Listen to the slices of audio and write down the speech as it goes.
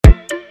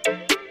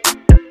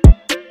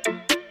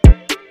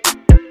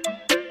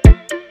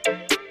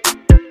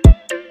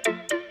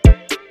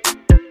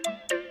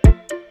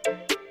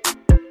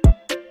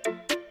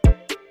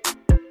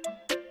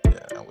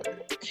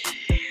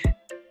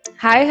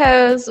Hi,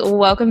 hoes.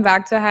 Welcome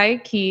back to High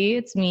Key.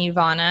 It's me,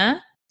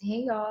 Ivana.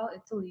 Hey, y'all.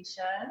 It's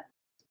Alicia.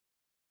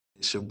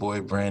 It's your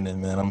boy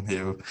Brandon, man. I'm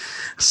here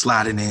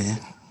sliding in.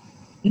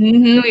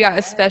 We got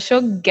a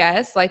special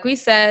guest. Like we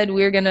said,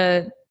 we're going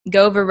to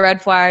go over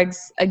red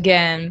flags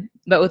again,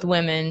 but with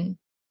women.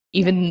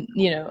 Even,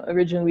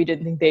 originally we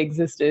didn't think they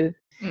existed.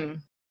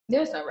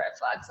 There's no red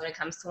flags when it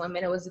comes to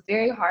women. It was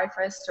very hard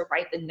for us to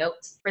write the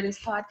notes for this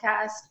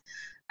podcast,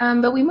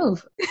 but we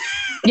move.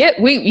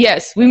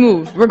 We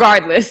move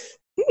regardless.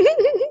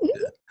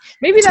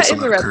 Maybe that is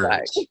a red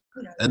flag.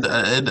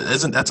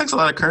 That takes a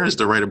lot of courage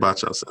to write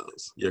about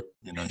yourselves. We are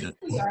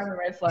a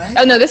red flag.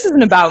 Oh, no, this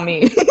isn't about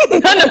me.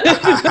 None of this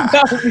is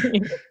about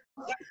me.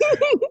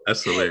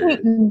 That's hilarious.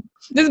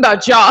 This is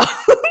about y'all.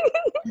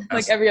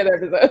 Like every other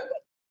episode.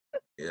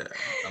 Yeah,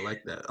 I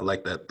like that. I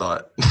like that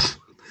thought.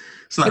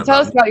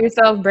 Tell us about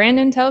yourself,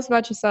 Brandon. Tell us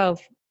about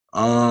yourself.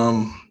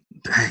 Dang,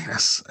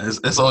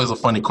 it's always a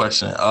funny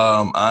question.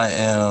 I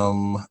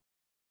am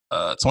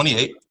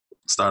 28.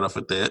 Start off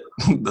with that.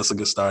 That's a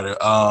good starter.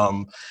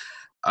 I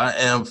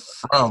am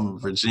from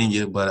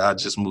Virginia, but I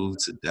just moved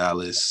to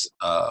Dallas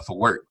for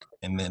work,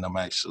 and then I'm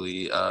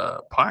actually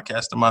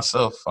podcasting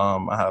myself.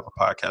 I have a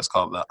podcast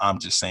called the I'm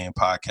Just Saying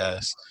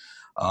podcast.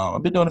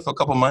 I've been doing it for a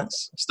couple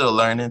months. Still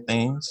learning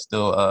things.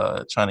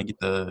 Still trying to get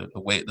the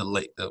way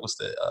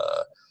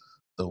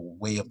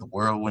of the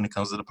world when it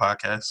comes to the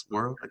podcast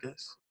world, I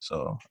guess.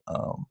 So,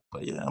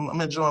 but yeah, I'm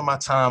enjoying my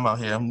time out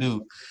here. I'm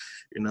new,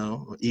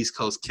 East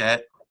Coast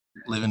cat,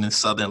 living in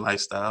Southern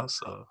lifestyle.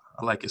 So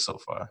I like it so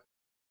far.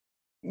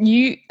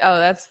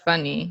 That's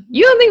funny.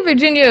 You don't think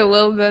Virginia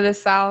will go to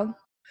South?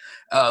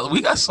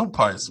 We got some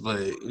parts, but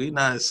we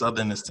not as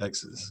Southern as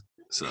Texas.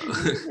 So.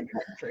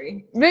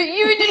 Country. But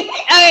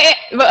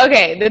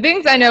okay. The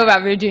things I know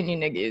about Virginia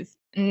niggas,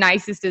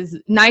 nicest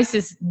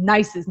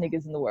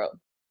niggas in the world.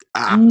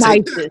 I'll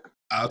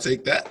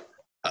take that.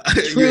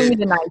 Truly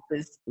the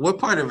nicest. What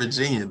part of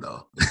Virginia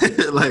though?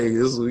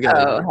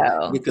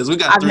 Hell. Because we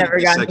got. I've never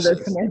gotten to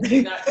those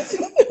semantics.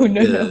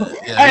 No.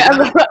 Yeah,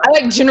 I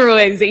like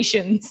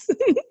generalizations.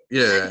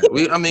 Yeah,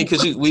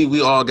 because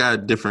we all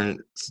got different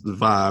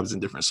vibes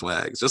and different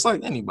swags, just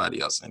like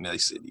anybody else in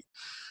that city.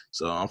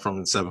 So I'm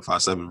from the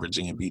 757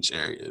 Virginia Beach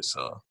area,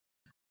 so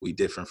we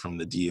different from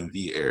the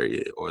DMV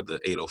area or the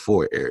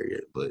 804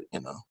 area, but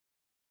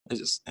it's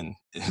just and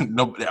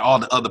all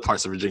the other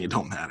parts of Virginia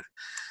don't matter.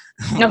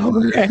 No,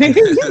 okay.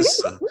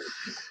 So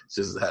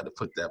just had to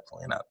put that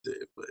point out there,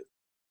 but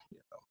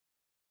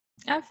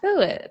I feel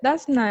it.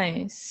 That's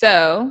nice.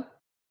 So,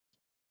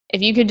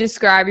 if you could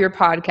describe your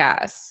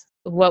podcast,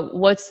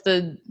 what's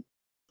the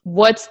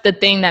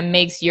thing that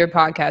makes your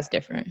podcast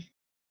different?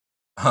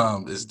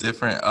 It's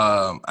different.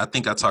 I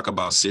think I talk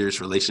about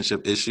serious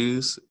relationship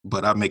issues,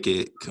 but I make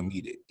it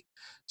comedic.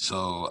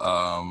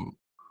 So,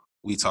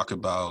 we talk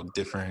about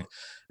different,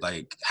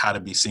 like how to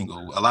be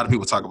single. A lot of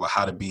people talk about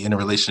how to be in a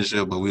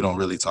relationship, but we don't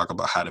really talk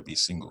about how to be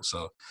single.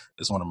 So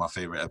it's one of my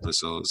favorite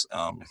episodes.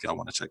 If y'all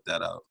want to check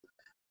that out.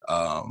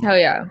 Oh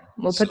yeah,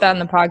 we'll put that in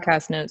the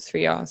podcast notes for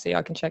y'all, so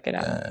y'all can check it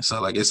out. Yeah,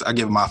 so I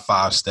give my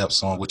 5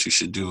 steps on what you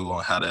should do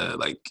on how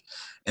to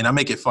and I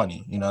make it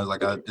funny.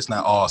 It's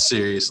not all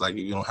serious. Like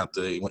you don't have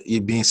to.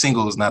 Being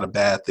single is not a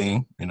bad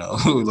thing.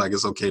 Like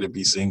it's okay to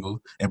be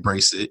single.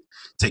 Embrace it.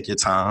 Take your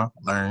time.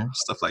 Learn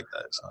stuff like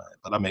that. So,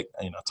 but I make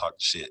talk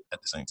shit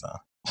at the same time.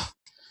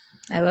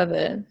 I love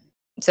it.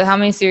 So, how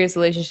many serious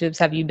relationships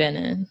have you been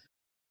in?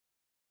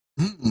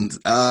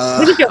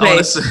 I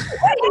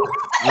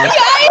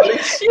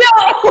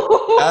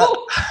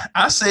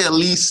say at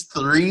least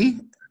 3.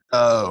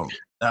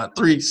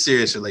 3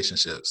 serious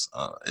relationships.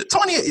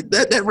 28.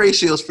 That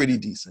ratio is pretty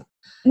decent.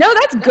 No,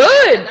 that's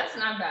good. That's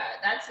not bad.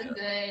 That's a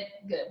good.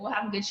 We'll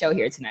have a good show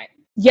here tonight.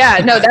 Yeah,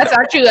 no, that's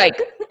actually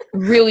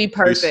really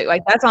perfect.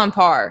 Like that's on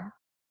par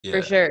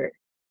for sure.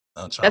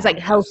 That's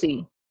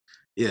healthy.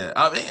 Yeah,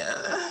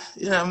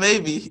 yeah,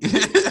 maybe.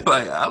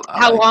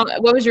 How long?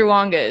 What was your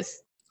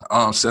longest?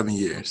 7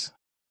 years.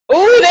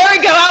 Oh, there we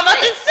go. I'm about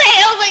to say.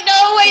 I was like,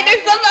 no, wait.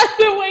 There's some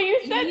other way you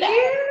said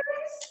that.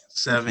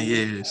 7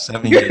 years.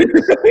 7 years.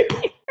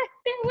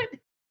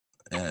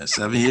 Yeah,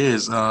 7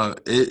 years.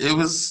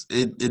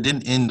 It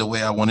didn't end the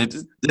way I wanted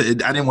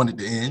it. I didn't want it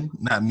to end.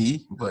 Not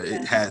me, but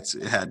it had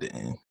to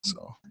end.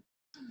 So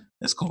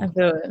it's cool. I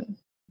feel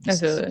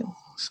it.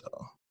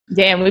 So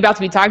damn, we about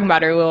to be talking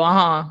about her, Will,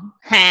 huh?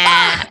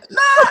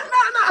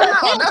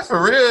 No, not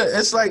for real.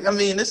 It's like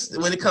this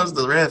when it comes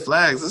to red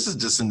flags. This is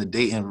just in the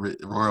dating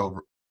world.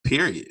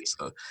 Period.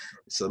 So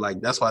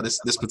that's why this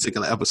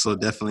particular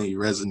episode definitely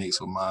resonates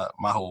with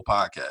my whole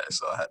podcast.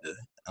 So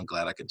I'm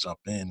glad I could jump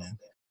in and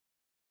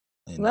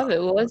love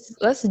it. Well,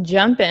 let's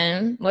jump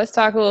in. Let's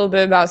talk a little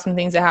bit about some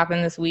things that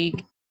happened this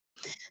week.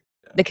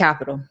 The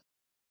Capitol.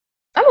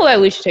 I'm gonna let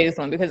Alicia take this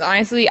one because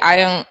honestly,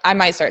 I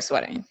might start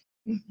sweating.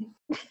 Yeah,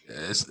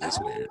 it's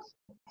weird.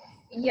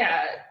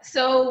 Yeah.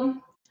 So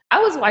I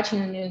was watching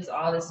the news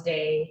all this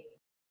day.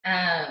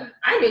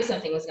 I knew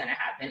something was going to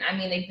happen.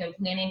 They've been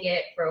planning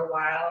it for a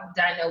while.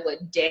 Did I know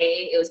what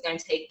day it was going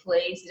to take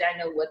place? Did I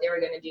know what they were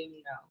going to do?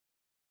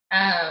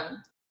 No.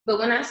 But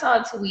when I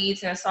saw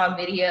tweets and I saw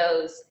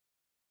videos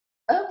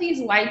of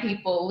these white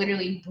people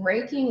literally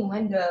breaking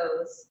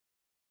windows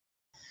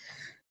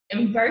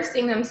and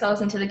bursting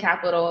themselves into the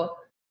Capitol,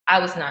 I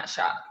was not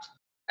shocked.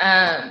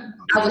 I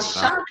was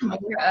shocked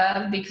more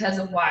of because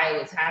of why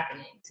it was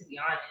happening, to be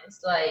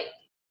honest. Like,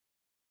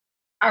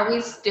 are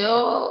we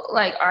still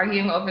like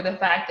arguing over the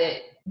fact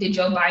that did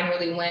Joe Biden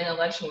really win? The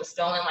election was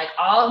stolen. Like,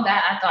 all of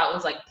that I thought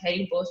was like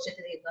petty bullshit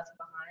that they left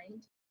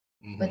behind,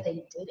 but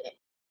they didn't.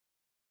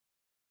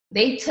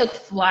 They took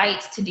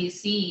flights to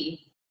DC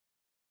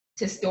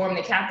to storm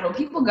the Capitol.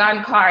 People got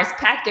in cars,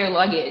 packed their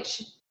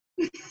luggage.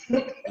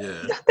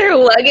 Yeah. Their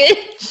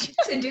luggage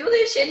To do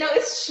this shit. No,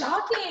 it's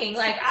shocking.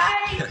 Like,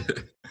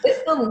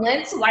 it's the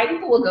lengths white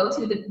people will go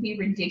to be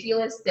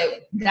ridiculous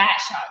that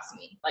shocks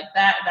me. Like,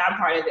 that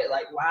part of it,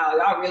 like, wow,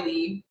 y'all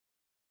really.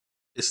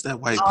 It's that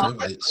white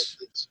privilege.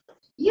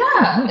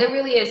 Yeah, it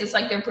really is. It's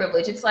like their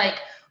privilege. It's like,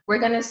 we're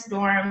going to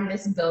storm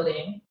this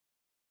building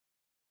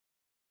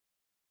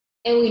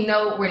and we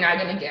know we're not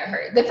going to get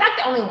hurt. The fact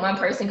that only one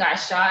person got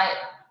shot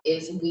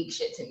is weak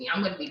shit to me.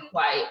 I'm going to be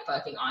quite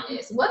fucking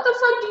honest. What the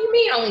fuck do you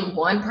mean only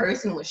one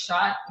person was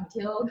shot and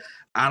killed?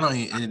 I don't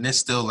even, and it's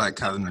still like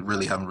kind of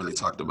really haven't really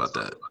talked about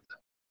that.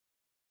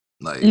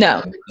 Like,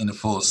 no, in the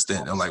full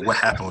extent. I'm like, what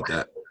happened with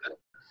that?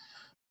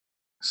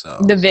 So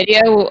the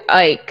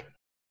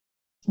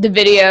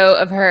video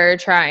of her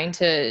trying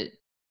to,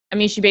 I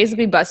mean, she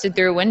basically busted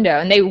through a window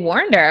and they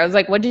warned her. I was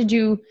like, what did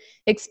you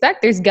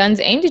expect? There's guns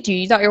aimed at you.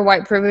 You thought your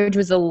white privilege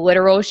was a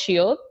literal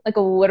shield, like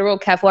a literal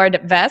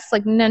Kevlar vest?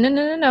 Like, no,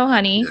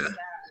 honey. Yeah.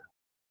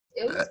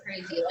 It was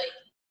crazy. Like,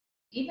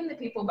 even the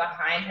people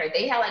behind her,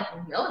 they had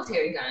like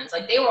military guns.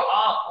 Like, they were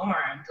all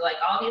armed. Like,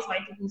 all these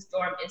white people who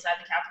stormed inside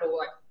the Capitol were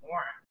like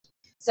armed.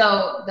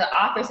 So the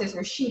officers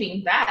were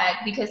shooting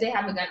back because they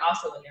have a gun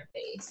also in their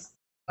face.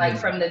 Like,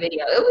 from the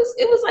video,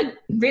 it was like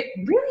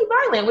really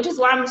violent, which is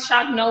why I'm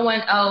shocked no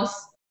one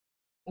else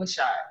was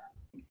shot.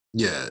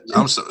 Yeah,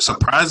 I'm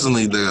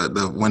surprisingly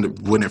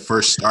when it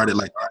first started,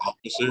 like the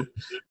officer,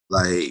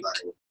 like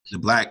the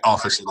black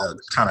officer that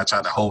kind of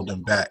tried to hold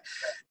him back,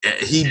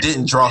 he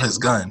didn't draw his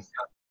gun.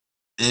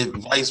 It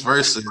vice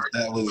versa.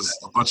 That was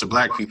a bunch of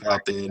black people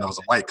out there, and it was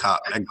a white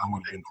cop. That gun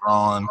would have been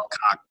drawn,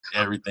 cocked,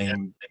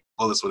 everything.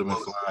 Bullets would have been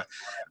flying.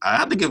 I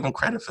have to give him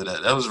credit for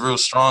that. That was real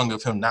strong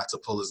of him not to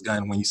pull his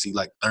gun when you see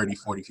like 30,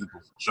 40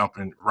 people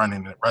jumping,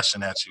 running, and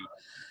rushing at you.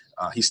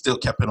 He still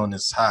kept it on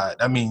his side.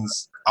 That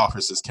means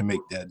officers can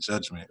make that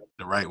judgment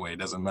the right way. It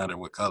doesn't matter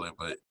what color,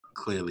 but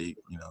clearly,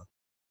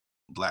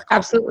 black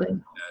absolutely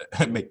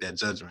make that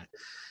judgment.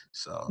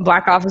 So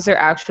black officer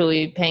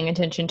actually paying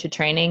attention to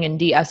training and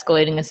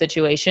de-escalating a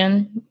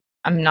situation.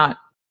 I'm not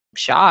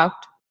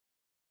shocked.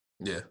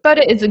 Yeah, but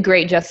it's a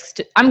great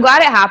I'm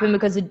glad it happened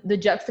because the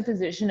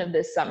juxtaposition of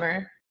this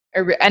summer,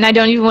 and I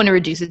don't even want to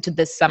reduce it to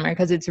this summer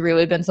because it's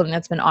really been something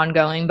that's been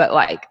ongoing. But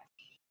like,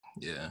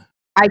 yeah,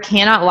 I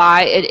cannot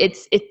lie.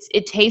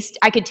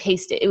 I could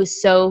taste it. It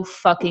was so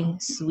fucking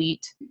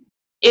sweet.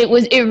 It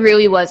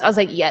really was. I was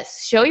like,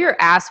 yes, show your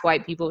ass,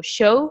 white people.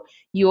 Show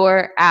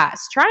your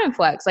ass. Try and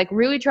flex. Like,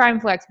 really try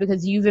and flex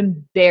because you've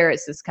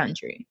embarrassed this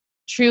country.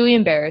 Truly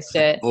embarrassed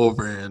it.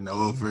 Over and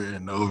over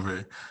and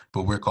over.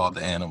 But we're called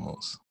the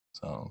animals.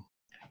 So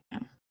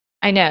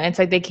I know. It's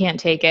like they can't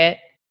take it.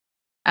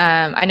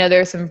 I know there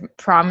are some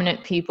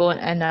prominent people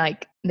in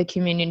like the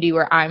community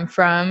where I'm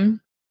from,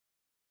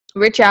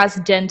 rich ass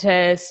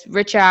dentists,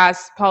 rich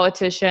ass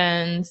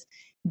politicians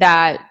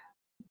that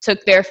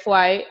took their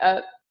flight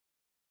up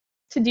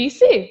to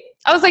DC.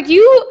 I was like,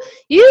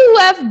 you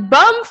left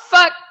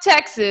bumfuck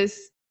Texas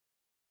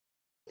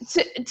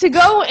to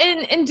go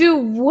and do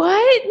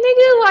what,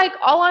 nigga? Like,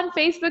 all on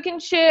Facebook and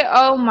shit.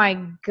 Oh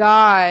my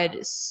God,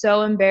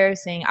 so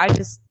embarrassing. I'm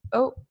just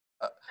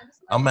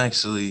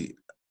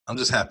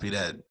happy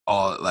that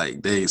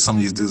some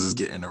of these dudes is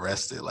getting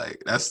arrested.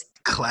 Like, that's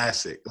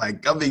classic.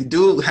 Like, I mean,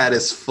 dude had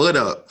his foot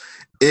up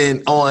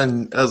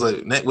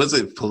was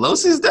it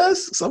Pelosi's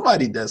desk?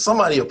 Somebody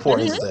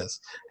Portman's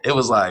desk. It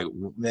was like,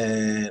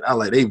 man,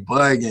 they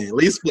bugging. At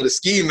least put a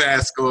ski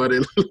mask on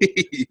at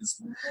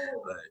least.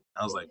 Like,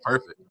 I was like,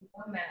 perfect.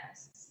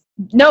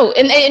 No,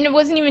 and it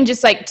wasn't even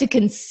just like to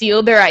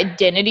conceal their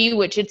identity,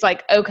 which it's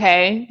like,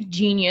 okay,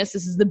 genius.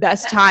 This is the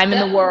best time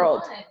in the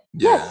world.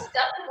 Yeah.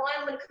 Step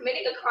one when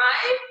committing a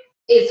crime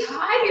is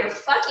hide your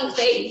fucking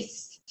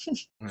face.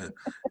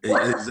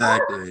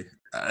 Exactly.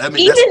 I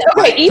mean, even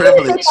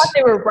if they thought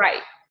they were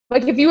right,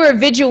 like if you were a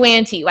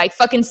vigilante, like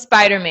fucking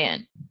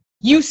Spider-Man,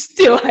 you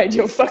still hide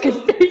your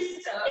fucking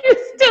face.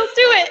 You still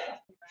do it.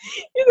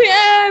 You're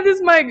like,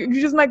 this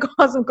might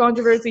cause some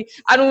controversy.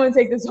 I don't want to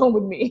take this home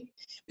with me.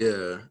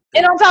 Yeah.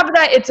 And on top of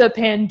that, it's a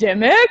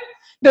pandemic.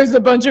 There's a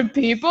bunch of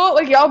people.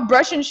 Like, y'all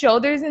brushing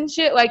shoulders and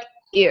shit. Like,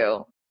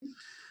 ew.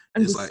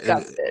 I'm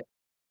disgusted.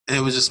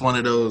 It was just one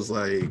of those,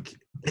 like,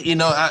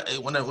 when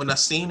I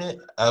seen it,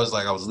 I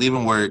was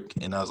leaving work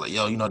and I was like,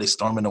 yo, they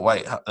storming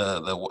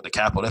the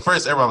Capitol. At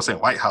first, everyone was saying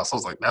White House. I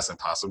was like, that's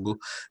impossible.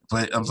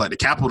 But I was like, the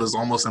Capitol is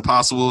almost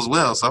impossible as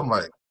well. So I'm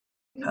like,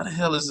 how the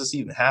hell is this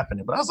even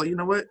happening? But I was like, you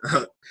know what?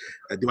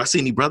 Do I see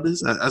any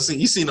brothers? I seen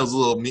you seen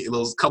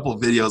those couple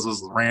of videos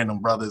with random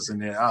brothers in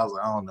there. I was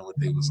like, I don't know what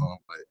they was on,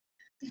 but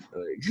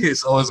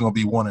it's always gonna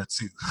be one or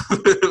two.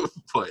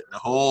 But the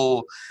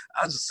whole,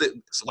 I was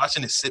just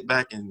watching it sit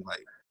back and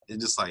like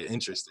it's just like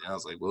interesting. I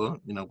was like, well,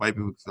 you know,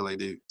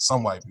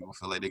 some white people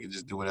feel like they can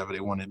just do whatever they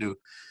want to do.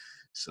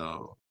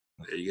 So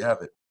there you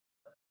have it.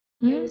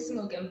 They were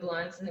smoking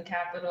blunts in the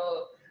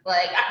Capitol.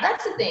 Like,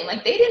 that's the thing.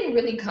 Like, they didn't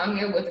really come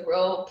here with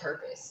real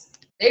purpose.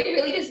 They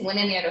really just went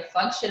in there to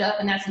fuck shit up,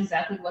 and that's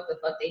exactly what the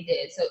fuck they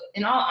did. So,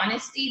 in all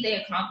honesty,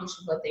 they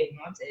accomplished what they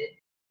wanted.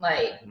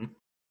 Like,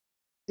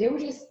 they were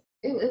just,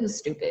 it was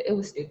stupid. It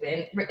was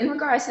stupid. And in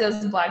regards to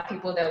those Black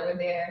people that were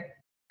there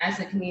as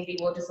a community,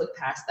 we'll just look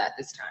past that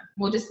this time.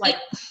 We'll just, like,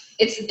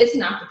 it's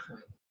not the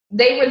point.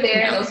 They were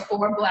there, those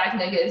 4 Black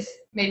niggas,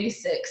 maybe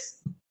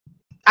 6.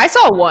 I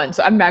saw one,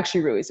 so I'm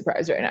actually really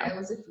surprised right now. It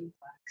was a few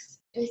Blacks.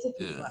 It was a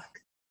few Blacks.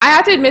 I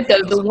have to admit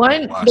though, the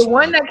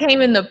one that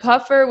came in the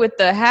puffer with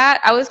the hat,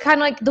 I was kind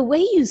of like, the way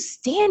you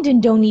stand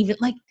and don't even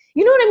like,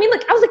 you know what I mean?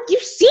 Like, I was like, you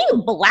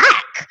seem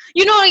Black,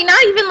 you know, like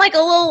not even like a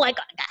little like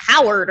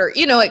Howard or,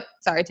 you know, like,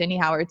 sorry to any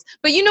Howards,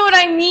 but you know what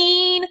I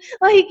mean?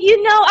 Like,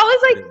 you know, I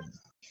was like,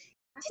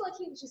 I feel like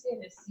he was just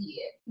there to see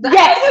it.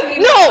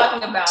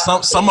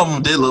 Some of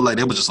them did look like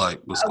they were just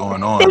like, what's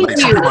going on? Like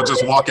some people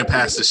just walking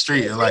past the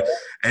street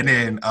and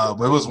then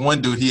there was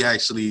one dude, he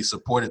actually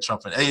supported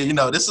Trump. And hey, you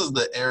know, this is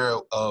the era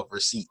of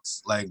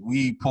receipts. Like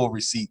we pull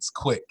receipts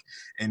quick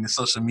in the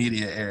social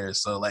media era.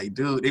 So like,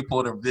 dude, they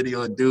pulled a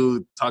video of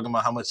dude talking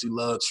about how much he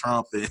loved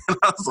Trump, and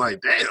I was like,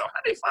 damn, how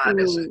they find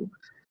this shit?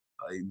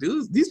 Like,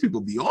 dude, these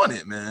people be on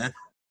it, man.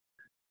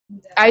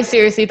 I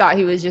seriously thought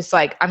he was just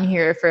like, I'm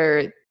here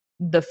for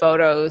the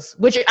photos,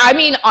 which I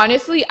mean,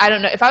 honestly, I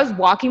don't know. If I was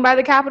walking by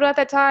the Capitol at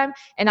that time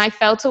and I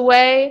felt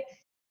away,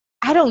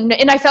 I don't know,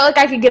 and I felt like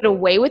I could get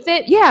away with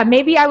it, yeah,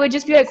 maybe I would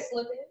just be like,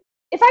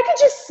 if I could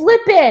just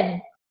slip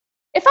in.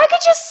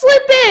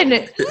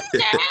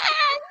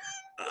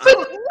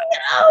 But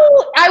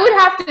no, I would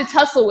have to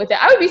tussle with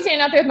it. I would be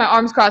standing out there with my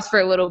arms crossed for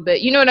a little bit.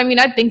 You know what I mean?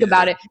 I'd think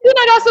about it. Then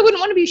I also wouldn't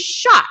want to be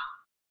shot.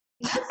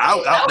 Me personally,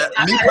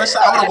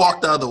 I would have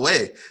walked the other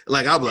way.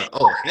 Like I'd be like,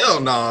 oh hell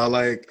no!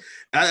 Like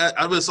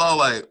I was all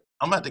like,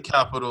 I'm at the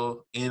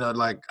Capitol, you know,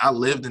 like I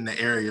lived in the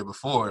area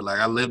before, like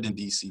I lived in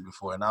DC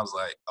before, and I was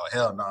like, oh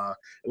hell no,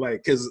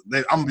 like because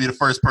I'm gonna be the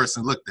first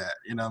person looked at,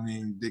 you know what I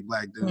mean? Big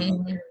Black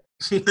dude,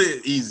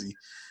 easy.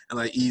 And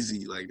like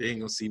easy, like they ain't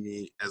gonna see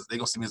me as a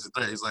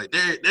threat. It's like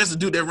there's a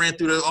dude that ran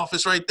through the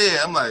office right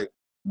there. I'm like,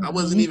 I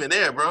wasn't even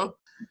there, bro.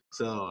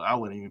 So I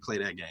wouldn't even play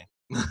that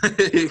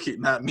game.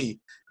 Not me.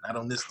 Not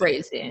on this.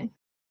 Crazy. Thing.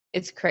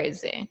 It's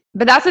crazy.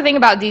 But that's the thing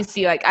about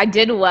DC. Like I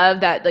did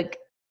love that. Like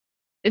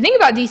the thing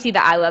about DC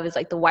that I love is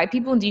like the white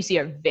people in DC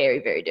are very,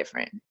 very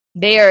different.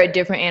 They are a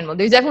different animal.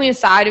 There's definitely a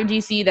side of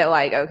DC that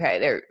like, okay,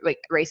 they're like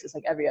racist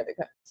like every other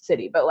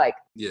city, but like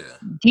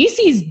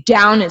DC's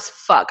down as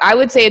fuck. I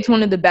would say it's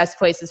one of the best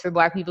places for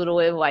Black people to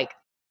live. Like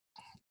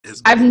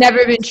I've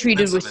never been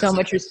treated with so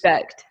much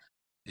respect.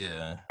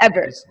 Yeah.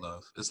 Ever.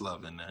 It's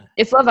love in there.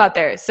 It's love out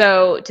there.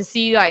 So to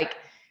see like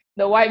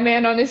the white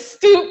man on his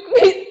stoop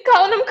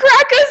calling them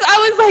crackers,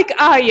 I was like,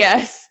 ah,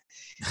 yes.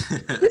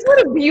 This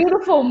was a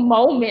beautiful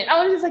moment.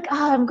 I was just like,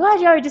 oh, I'm glad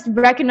y'all are just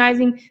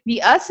recognizing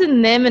the us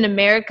and them in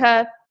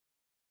America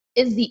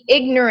is the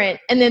ignorant.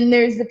 And then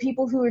there's the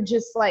people who are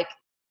just like,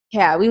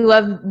 yeah, we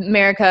love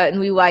America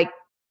and we like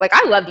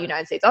I love the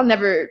United States. I'll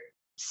never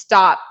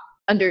stop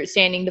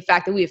understanding the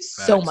fact that we have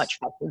so much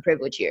fucking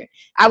privilege here.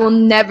 I will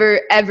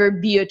never ever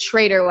be a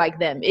traitor like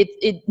them.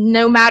 It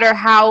no matter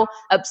how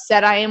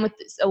upset I am with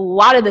this, a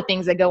lot of the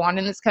things that go on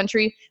in this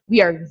country,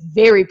 we are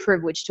very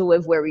privileged to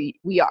live where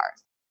we are.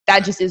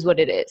 That just is what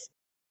it is.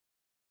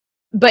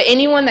 But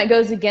anyone that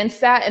goes against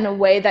that in a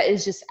way that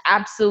is just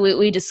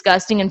absolutely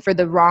disgusting and for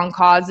the wrong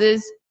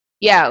causes,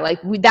 yeah, like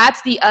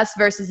that's the us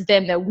versus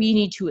them that we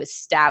need to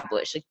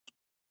establish. Like,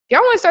 if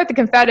y'all want to start the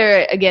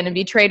Confederate again and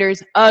be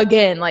traitors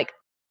again, like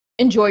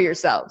enjoy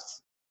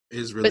yourselves.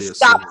 It's really but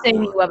stop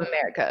saying you love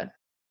America.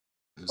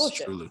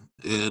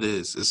 It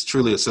is. It's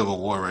truly a civil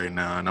war right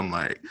now, and I'm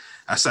like,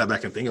 I sat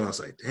back and thinking, I was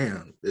like,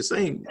 damn, this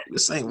ain't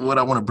what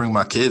I want to bring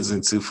my kids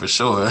into for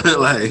sure.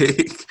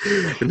 Like,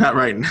 not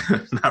right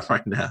now. Not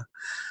right now.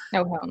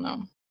 Oh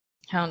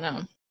hell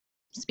no.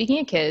 Speaking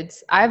of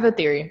kids, I have a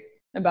theory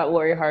about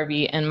Lori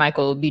Harvey and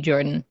Michael B.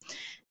 Jordan.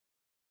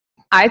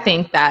 I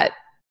think that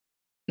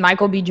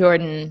Michael B.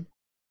 Jordan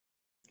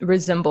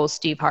resembles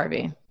Steve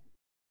Harvey.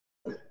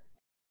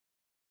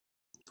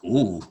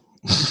 Ooh.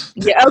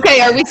 Yeah. Okay.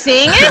 Are we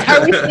seeing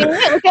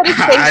it? Look at his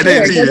face. I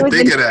didn't even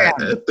think of that.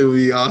 That threw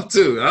me off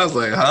too. I was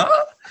like, huh?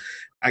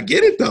 I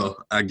get it though.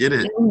 I get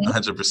it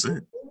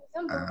 100%.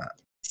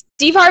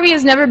 Steve Harvey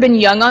has never been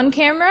young on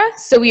camera,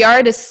 so we are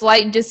at a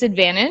slight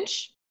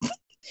disadvantage.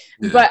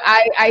 Yeah. But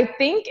I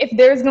think if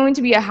there's going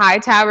to be a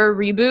Hightower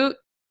reboot,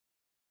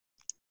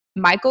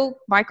 Michael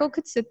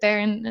could sit there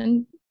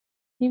and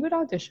he would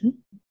audition.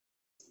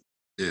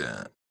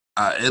 Yeah.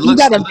 It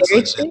looks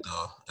legit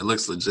though. It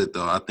looks legit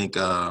though. I think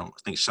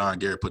Sean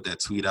Garrett put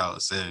that tweet out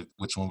and said,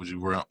 "Which one would you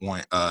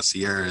want?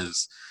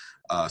 Sierra's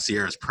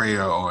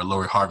prayer or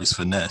Lori Harvey's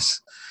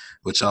finesse?"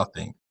 What y'all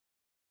think?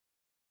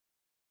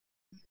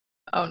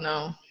 Oh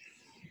no.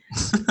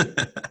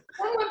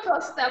 Someone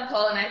posted that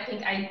poll, and I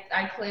think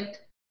I clicked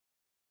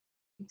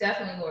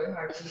definitely Lori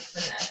Harvey's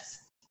finesse.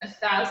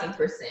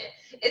 1,000%.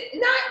 It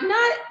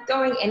not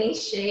throwing any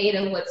shade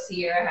of what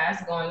Sierra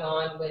has going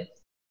on with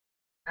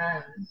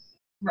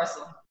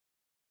Russell.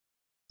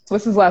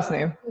 What's his last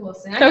name?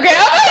 Wilson. Okay. I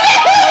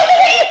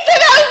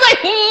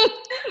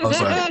was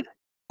like,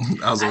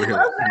 I was over here.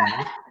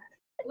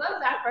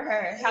 Love that for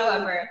her.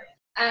 However,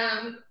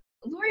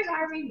 Lori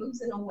Harvey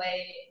moves in a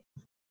way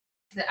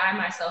that I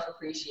myself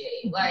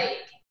appreciate.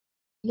 Like,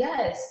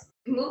 yes,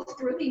 move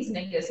through these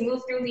niggas,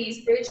 move through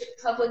these rich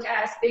public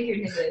ass figure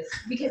niggas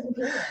because we can.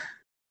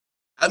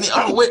 I mean,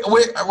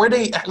 were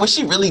they? Was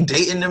she really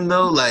dating them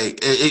though? Like,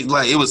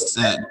 it was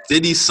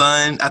Diddy's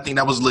son. I think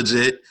that was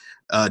legit.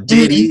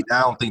 Diddy,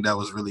 I don't think that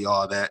was really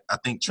all that. I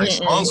think Trey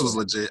Songz was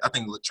legit. I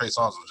think Trey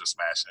Songz was just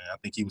smashing. I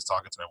think he was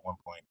talking to her at one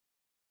point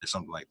or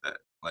something like that.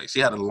 Like, she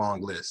had a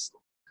long list.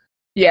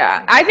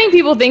 Yeah, I think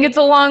people think it's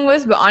a long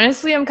list, but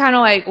honestly, I'm kind of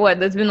like, what?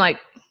 That's been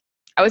like,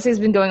 I would say it's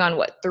been going on,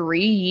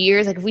 3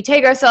 years? Like, if we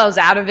take ourselves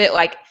out of it,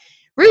 like,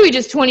 really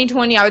just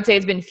 2020, I would say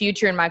it's been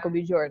Future and Michael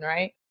B. Jordan,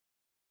 right?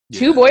 Yeah.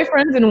 2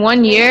 boyfriends in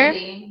 1 year?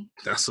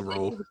 That's a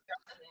roll.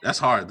 That's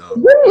hard, though.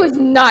 It was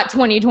not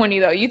 2020,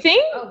 though. You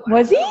think? Oh, wow.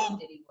 Was he?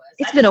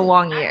 It's been a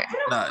long year.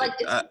 I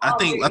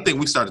think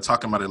we started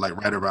talking about it, like,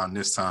 right around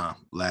this time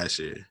last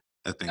year,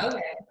 I think.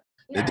 Okay.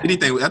 Yeah. I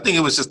think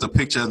it was just a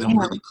picture of them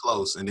really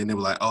close, and then they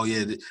were like, "Oh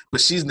yeah,"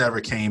 but she's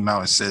never came out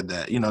and said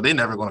that. You know, they're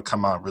never going to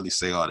come out and really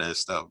say all that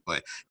stuff.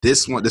 But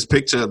this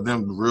picture of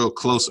them real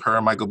close, her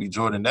and Michael B.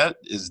 Jordan, that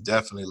is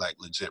definitely like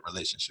legit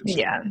relationships.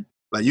 Yeah,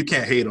 like you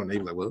can't hate on it.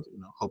 You're like, well,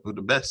 hope for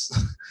the best.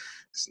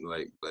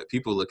 Like, but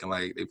people looking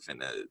like they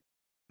finna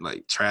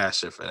like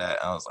trash her for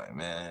that. I was like,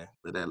 man,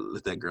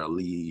 let that girl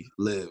live.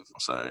 I'm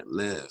sorry,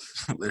 live.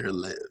 Let her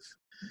live.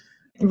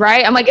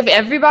 Right? I'm like, if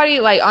everybody,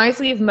 like,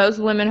 honestly, if most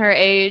women her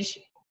age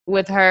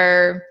with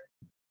her,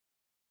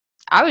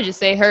 I would just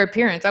say her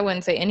appearance. I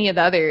wouldn't say any of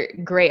the other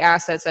great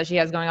assets that she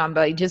has going on,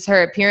 but like, just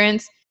her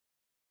appearance.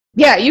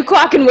 Yeah, you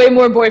clocking way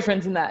more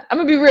boyfriends than that. I'm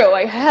gonna be real.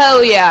 Like,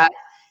 hell yeah.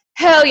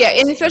 Hell yeah.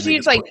 And especially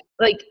it's like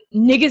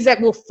niggas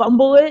that will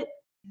fumble it.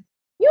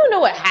 You don't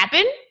know what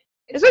happened.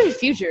 Especially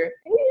Future.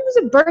 It was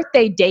a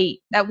birthday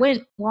date that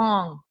went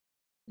long.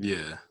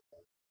 Yeah.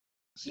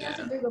 She has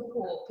a bigger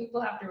pool. People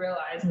have to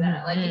realize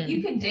that. Like, if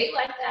you could date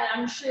like that,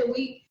 I'm sure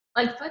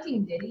like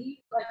fucking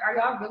Diddy. Like, are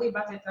y'all really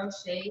about to throw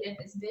shade at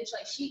this bitch?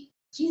 Like,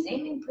 she's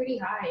aiming pretty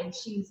high and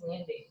she's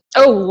landing.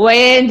 Oh,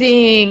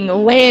 landing.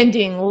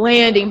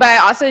 But I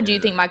also do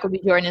think Michael B.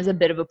 Jordan is a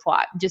bit of a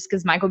plot, just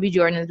because Michael B.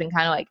 Jordan has been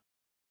kind of like,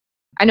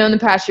 I know in the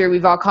past year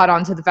we've all caught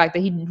on to the fact that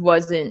he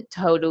wasn't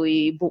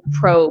totally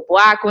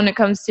pro-black when it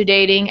comes to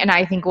dating, and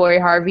I think Lori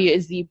Harvey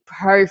is the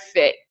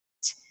perfect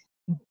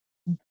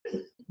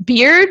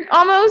beard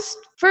almost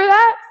for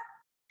that.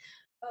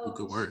 Oh,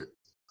 good word.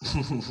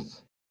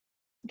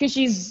 Because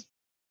she's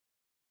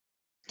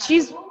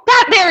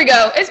there we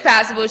go. It's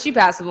passable. She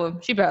passable.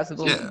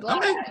 Yeah, I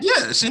mean,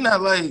 yeah, she's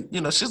not like,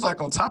 she's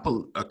like on top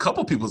of a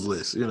couple people's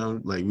lists.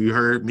 Like we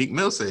heard Meek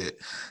Mill say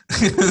it.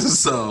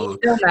 So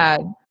still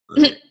mad.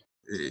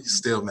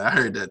 Still mad. I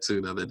heard that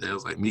too the other day. I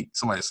was like,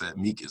 somebody said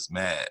Meek is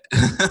mad.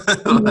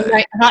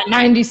 Like, Hot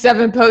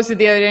 97 posted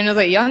the other day, and I was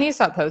like, y'all need to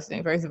stop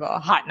posting, first of all.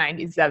 Hot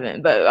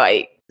 97. But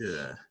like,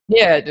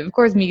 yeah, of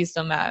course Meek is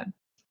still mad.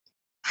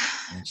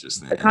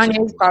 Interesting. But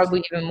Kanye's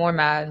probably even more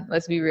mad.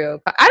 Let's be real.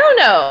 I don't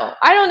know.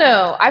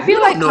 I feel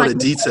like I don't know the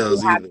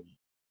details either.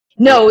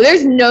 No,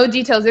 there's no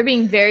details. They're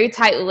being very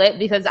tight-lipped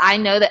because I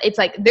know that it's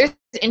like there's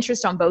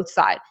interest on both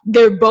sides.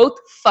 They're both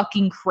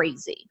fucking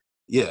crazy.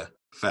 Yeah,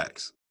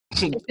 facts.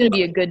 It's gonna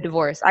be a good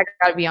divorce. I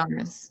gotta be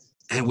honest.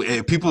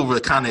 And people were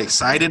kind of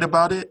excited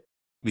about it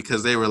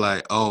because they were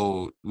like,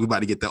 "Oh, we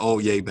about to get the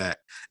old Ye back."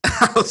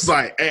 I was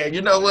like, "Hey,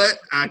 you know what?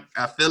 I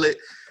feel it."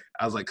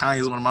 I was like,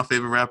 Kanye's one of my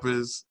favorite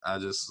rappers. I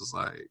just was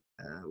like,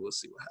 we'll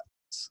see what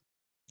happens.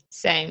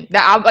 Same.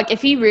 Like,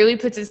 if he really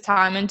puts his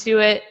time into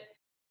it,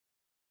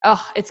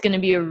 it's gonna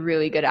be a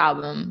really good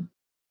album.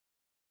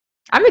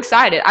 I'm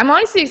excited. I'm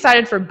honestly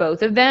excited for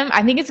both of them.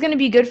 I think it's going to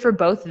be good for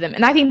both of them.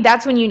 And I think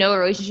that's when a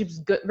relationship's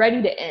good,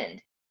 ready to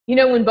end.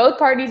 When both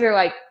parties are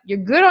like, you're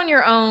good on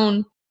your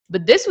own,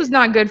 but this was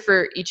not good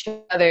for each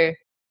other.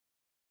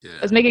 Yeah.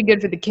 Let's make it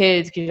good for the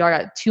kids because y'all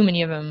got too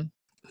many of them.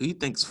 Who do you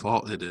think's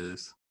fault it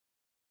is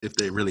if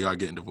they really are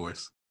getting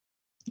divorced?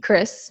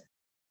 Chris.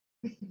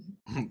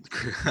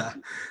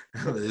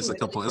 It's a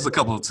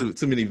couple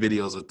too many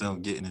videos of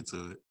them getting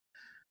into it.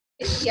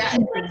 Yeah,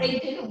 it's like they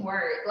didn't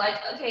work. Like,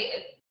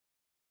 okay,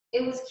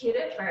 it was cute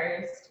at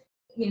first.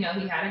 He had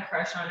a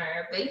crush on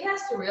her, but he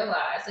has to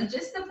realize, like,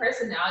 just the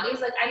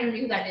personalities. Like, I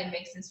knew that didn't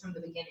make sense from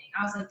the beginning.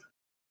 I was like,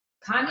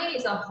 Kanye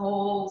is a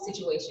whole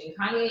situation.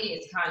 Kanye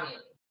is Kanye.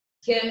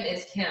 Kim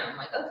is Kim.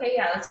 Like, okay,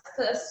 yeah, let's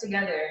put us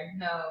together.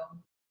 No,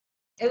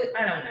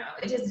 I don't know.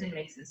 It just didn't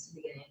make sense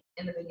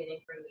in the beginning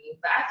for me.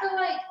 But I feel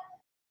like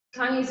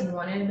Kanye's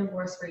wanted a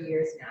divorce for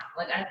years now.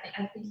 Like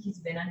I think he's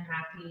been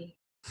unhappy.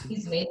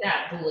 He's made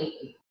that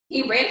blatant.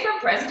 He ran for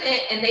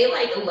president, and they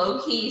like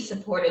low key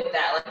supported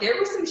that. Like there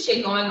was some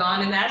shit going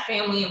on in that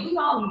family, and we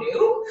all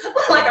knew.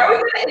 Like, are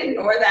we gonna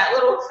ignore that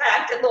little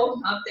fact, that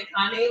little hump that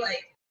Kanye?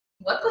 Like,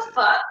 what the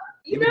fuck?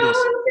 You know what I'm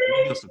saying?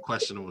 He doing some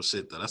questionable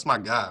shit though. That's my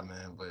guy,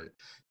 man. But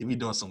he be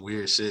doing some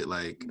weird shit.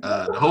 Like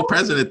the whole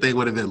president thing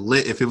would have been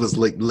lit if it was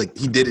like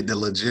he did it the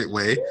legit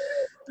way.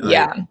 Like,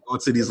 Yeah. Going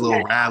to these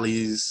little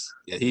rallies.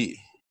 Yeah, he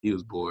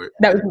was bored.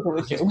 That was cool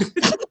with you.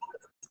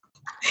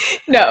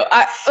 No,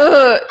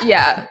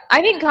 yeah.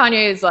 I think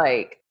Kanye is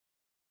like,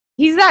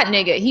 he's that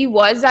nigga. He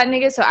was that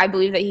nigga, so I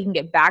believe that he can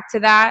get back to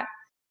that.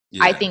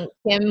 Yeah. I think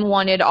Kim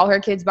wanted all her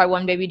kids by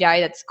one baby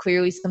daddy. That's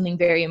clearly something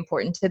very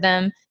important to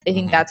them. They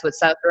think that's what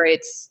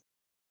separates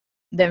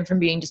them from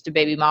being just a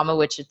baby mama,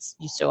 which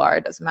you still are.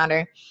 It doesn't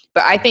matter.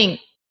 But I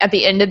think at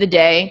the end of the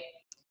day,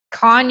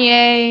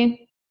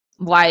 Kanye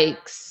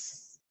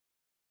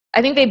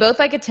I think they both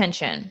like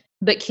attention,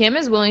 but Kim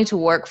is willing to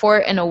work for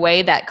it in a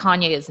way that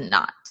Kanye is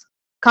not.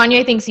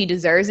 Kanye thinks he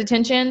deserves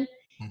attention.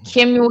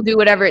 Kim will do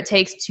whatever it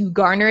takes to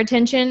garner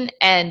attention.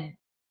 And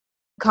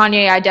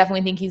Kanye, I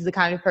definitely think he's the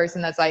kind of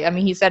person that's like, I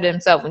mean, he said it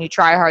himself, when you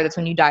try hard, that's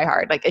when you die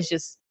hard. Like, it's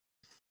just,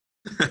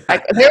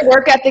 like, their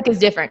work ethic is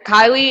different.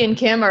 Kylie and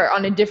Kim are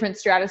on a different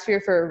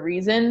stratosphere for a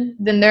reason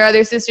than their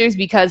other sisters,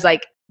 because,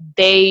 like,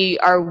 they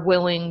are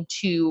willing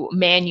to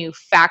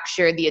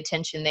manufacture the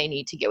attention they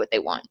need to get what they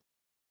want.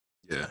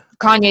 Yeah.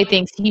 Kanye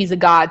thinks he's a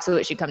god, so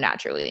it should come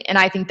naturally. And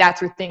I think that's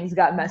where things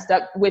got messed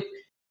up with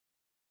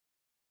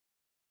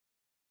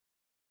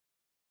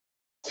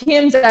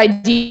Kim's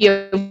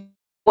idea of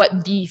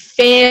what the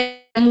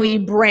family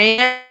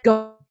brand,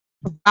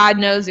 God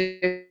knows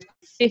there's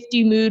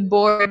 50 mood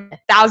board,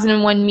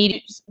 1,001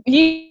 meetings.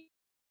 He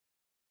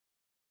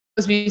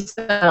supposed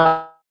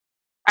to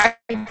be I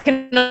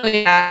can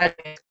only add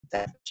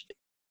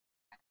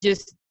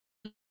just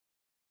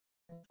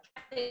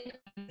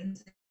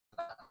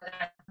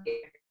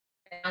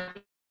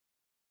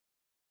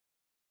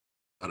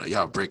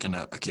y'all breaking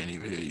up. I can't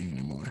even hear you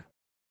anymore.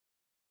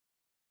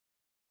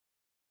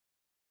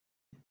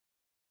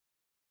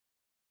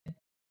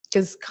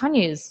 Because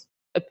Kanye is,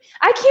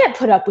 I can't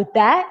put up with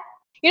that.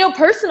 You know,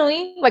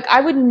 personally, like, I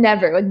would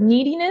never, like,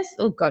 neediness.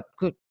 Oh God,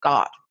 good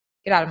God,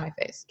 get out of my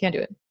face. Can't do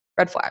it.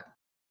 Red flag.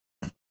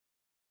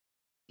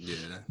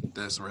 Yeah,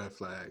 that's a red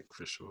flag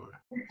for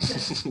sure.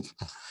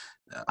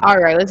 All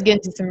right, let's get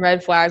into some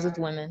red flags with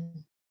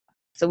women,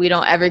 so we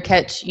don't ever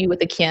catch you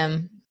with a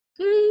Kim.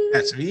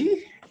 Catch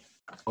me?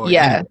 Or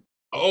yeah. You?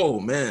 Oh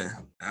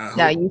man.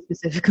 No, you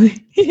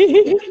specifically.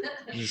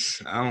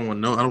 I don't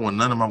want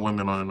none of my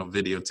women on a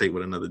videotape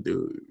with another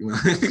dude.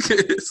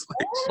 It's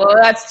like, well,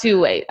 that's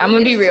too late. I'm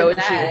gonna be real with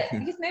you.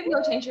 Because maybe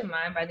you'll change your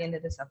mind by the end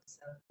of this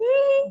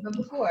episode. But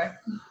before.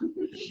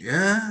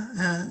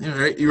 Yeah,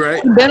 you're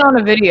right. I've been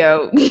on a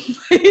video.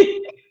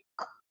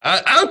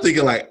 I'm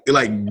thinking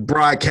like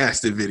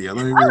broadcasted video.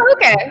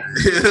 Okay.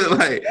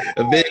 Like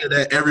a video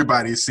that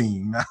everybody's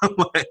seen.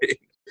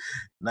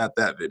 Not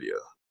that video.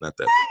 Not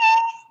that video.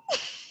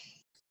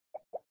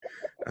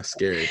 That's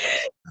scary.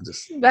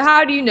 But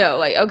how do you know?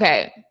 Like,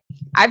 okay,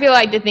 I feel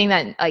like the thing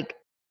that, like,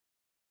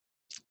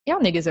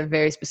 y'all niggas are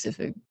very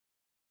specific.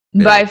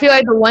 Yeah. But I feel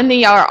like the one thing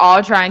y'all are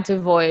all trying to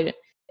avoid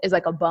is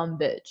like a bum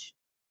bitch.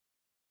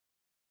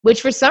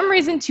 Which for some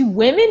reason to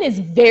women is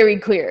very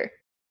clear.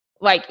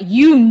 Like,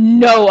 you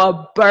know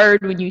a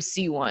bird when you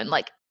see one.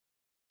 Like,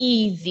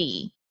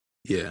 easy.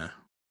 Yeah.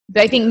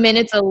 But I think men,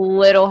 it's a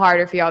little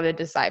harder for y'all to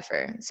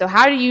decipher. So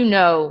how do you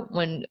know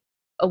when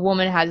a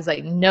woman has,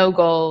 like, no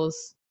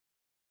goals,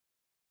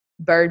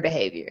 bird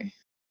behavior?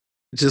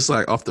 Just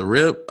like off the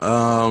rip.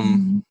 I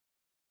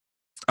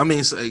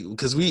mean,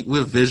 because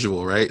we're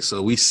visual, right?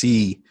 So we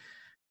see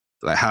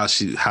like how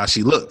she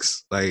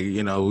looks. Like,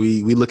 you know,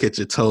 we look at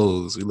your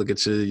toes, we look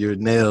at your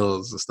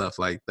nails and stuff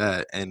like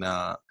that. And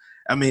I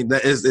mean,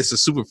 it's a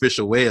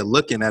superficial way of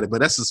looking at it,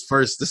 but this is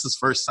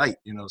first sight,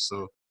 you know.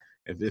 So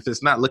if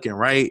it's not looking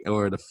right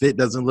or the fit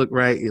doesn't look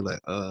right, you're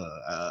like,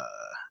 I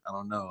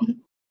don't know.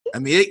 I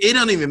mean, it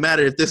don't even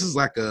matter if this is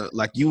like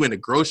you in a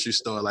grocery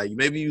store. Like,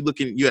 maybe you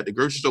at the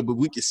grocery store, but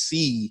we can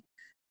see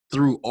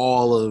through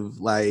all of,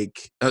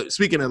 like,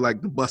 speaking of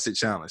like the busted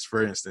challenge,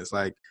 for instance,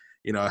 like,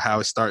 you know, how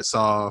it starts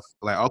off,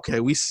 like,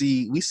 okay, we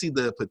see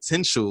the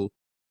potential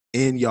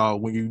in y'all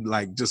when you,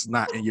 like, just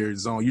not in your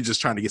zone. You're just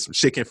trying to get some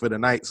chicken for the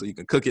night so you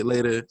can cook it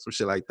later, some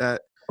shit like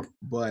that.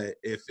 But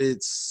if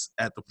it's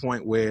at the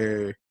point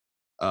where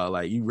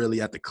like you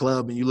really at the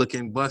club and you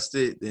looking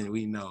busted, then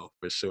we know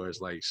for sure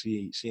it's like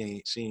she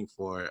ain't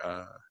for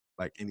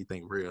like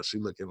anything real. She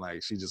looking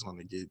like she just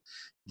want to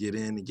get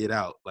in and get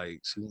out.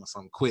 Like, she wants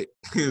something quick.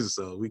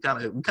 So we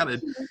kind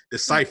of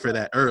decipher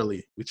that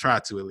early. We try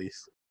to, at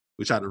least.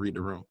 We try to read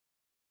the room.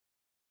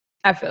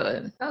 I feel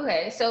it.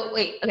 Okay, so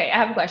wait. Okay, I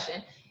have a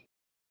question.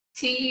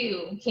 To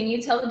you, can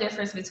you tell the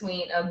difference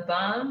between a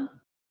bum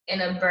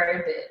and a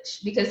bird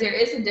bitch? Because there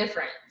is a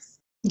difference.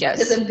 Because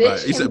Yes. a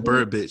bitch You can said be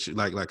bird bitch,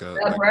 like a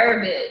like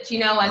bird bitch,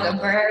 like a okay.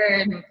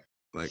 bird.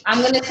 Like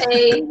I'm gonna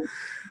say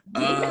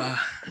uh,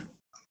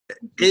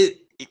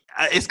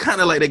 it's kind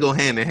of like they go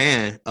hand in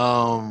hand.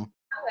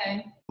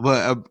 okay.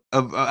 But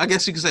I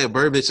guess you could say a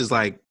bird bitch is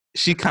like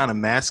she kind of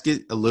masks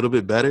it a little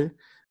bit better.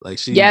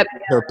 Like Yep.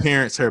 her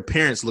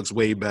appearance looks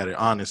way better,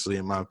 honestly,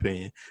 in my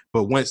opinion.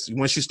 But once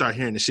you start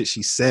hearing the shit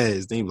she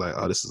says, then you're like,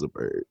 oh, this is a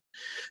bird.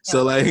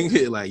 So like,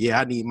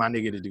 yeah, I need my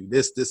nigga to do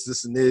this,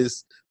 and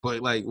this. But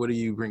like, what are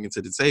you bringing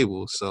to the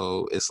table?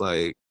 So it's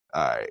like,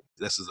 all right,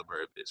 this is a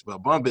bird bitch. But a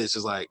bum bitch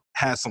is like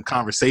has some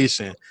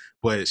conversation,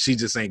 but she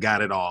just ain't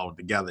got it all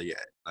together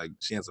yet. Like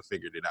she hasn't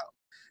figured it out.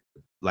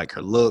 Like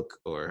her look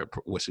or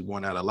what she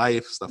want out of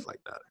life, stuff like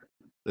that.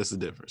 That's the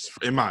difference,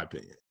 in my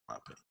opinion.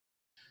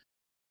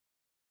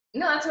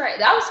 No, that's right.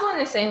 I was feeling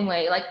the same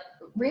way. Like,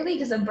 really,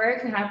 because a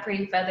bird can have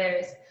pretty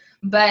feathers,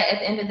 but at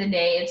the end of the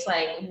day, it's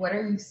like, what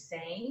are you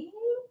saying?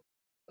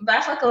 But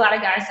I feel like a lot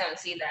of guys don't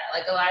see that.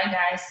 Like, a lot of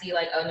guys see,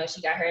 like, oh no,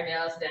 she got her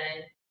nails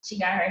done, she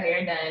got her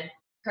hair done,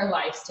 her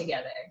life's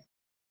together.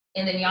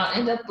 And then y'all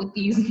end up with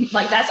these,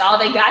 like, that's all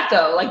they got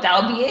though. Like,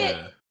 that'll be it.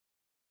 Yeah.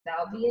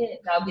 That'll be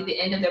it. That'll be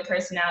the end of their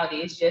personality.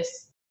 It's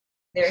just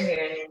their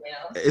hair and their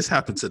nails. It's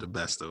happened to the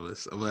best of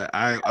us, but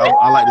I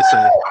like to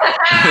say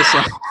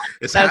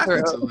it's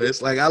happened to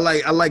us. Like I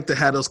like to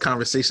have those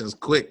conversations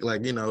quick,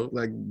 like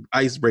like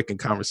ice breaking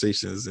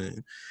conversations,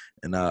 and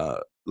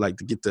like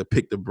to get to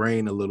pick the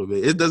brain a little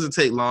bit. It doesn't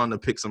take long to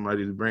pick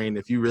somebody's brain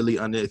if you really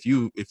if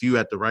you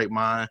at the right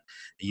mind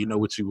and you know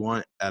what you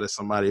want out of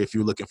somebody. If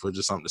you're looking for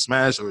just something to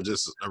smash or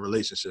just a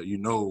relationship,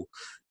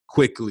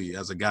 quickly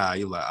as a guy,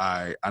 you're like,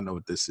 all right, I know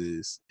what this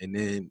is. And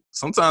then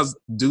sometimes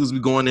dudes be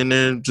going in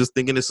there just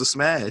thinking it's a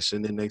smash,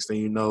 and then next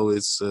thing you know,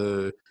 it's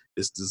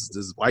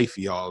this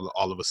wifey all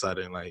of a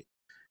sudden, like,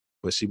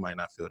 but she might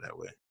not feel that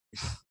way.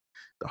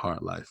 The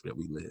hard life that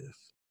we live.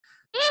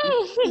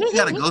 You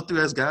gotta go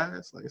through as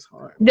guys. Like it's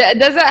hard.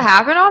 Does that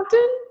happen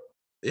often?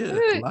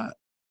 Yeah, a lot.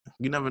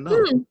 You never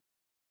know.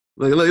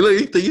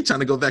 Look, you trying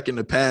to go back in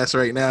the past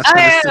right now?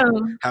 I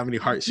am. How many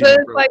hearts you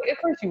broke? Like,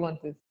 of course you want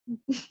this.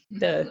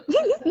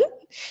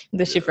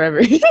 This shit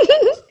forever.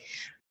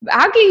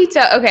 How can you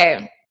tell?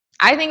 Okay,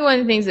 I think one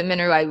of the things that men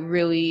are like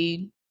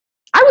really,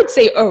 I would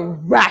say,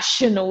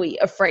 irrationally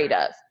afraid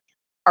of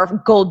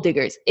are gold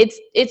diggers. It's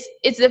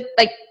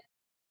like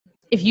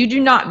if you do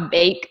not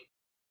make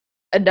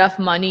enough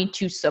money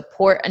to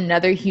support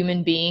another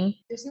human being,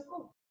 There's no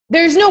gold.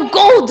 There's no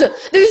gold.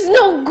 There's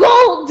no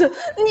gold. There's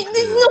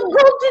no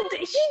gold.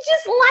 She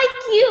just like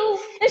you,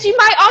 and she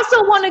might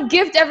also want a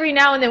gift every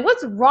now and then.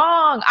 What's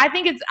wrong? I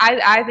think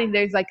I think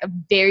there's like a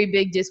very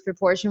big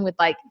disproportion with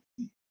like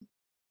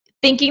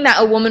thinking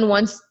that a woman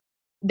wants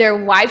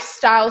their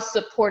lifestyle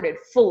supported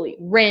fully,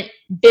 rent,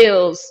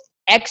 bills,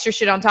 extra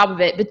shit on top of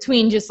it,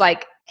 between just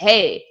like,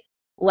 hey,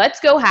 let's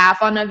go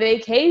half on a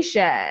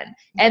vacation,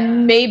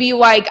 and maybe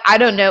like I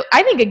don't know.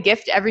 I think a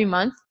gift every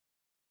month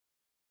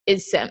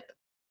is simp.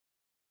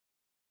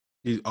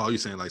 You're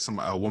saying like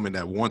a woman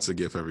that wants a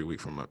gift every week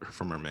from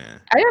her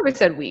man. I never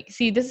said week.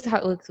 See, this is how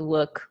it looks.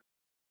 Look.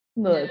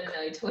 No,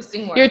 you're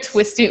twisting words. You're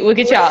twisting. Look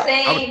at y'all.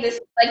 Saying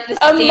this like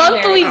the a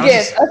monthly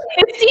gift,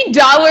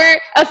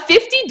 a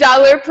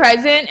 $50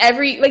 present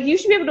every. Like you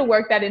should be able to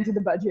work that into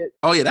the budget.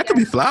 Oh yeah, that could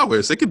be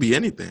flowers. It could be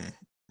anything.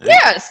 Right?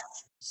 Yes.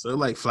 So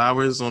like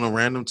flowers on a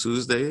random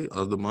Tuesday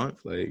of the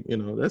month, like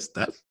that's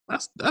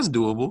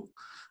doable.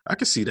 I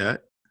can see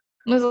that.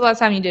 When was the last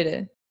time you did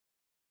it?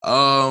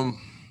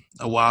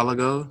 A while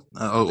ago.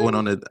 I went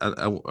on a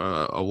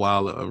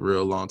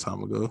real long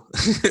time ago.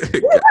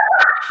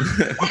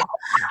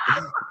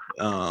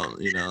 A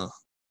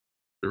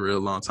real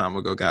long time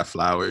ago, got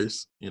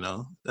flowers. It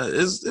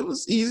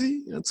was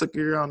easy. Took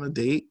her on a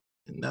date,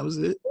 and that was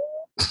it.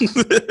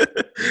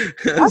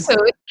 So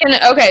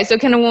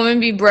can a woman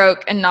be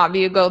broke and not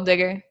be a gold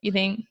digger? You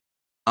think?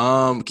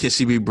 Can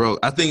she be broke?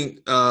 I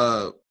think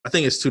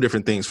it's two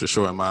different things for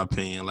sure, in my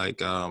opinion.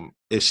 Like,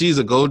 if she's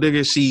a gold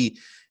digger,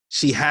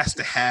 she has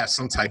to have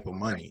some type of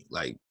money.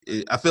 Like,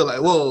 I feel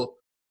like,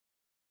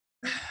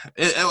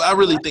 I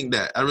really think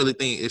that. I really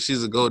think if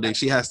she's a gold digger,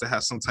 she has to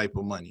have some type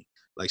of money.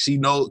 Like, she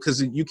knows,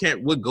 because you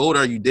can't. What gold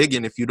are you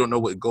digging if you don't know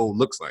what gold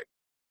looks like?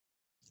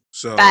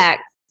 So,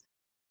 fact.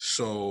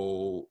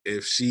 So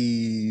if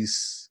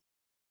she's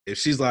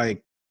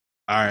like,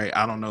 all right,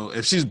 I don't know.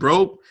 If she's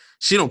broke,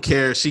 she don't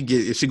care. If she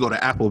go to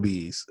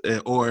Applebee's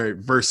or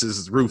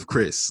versus Ruth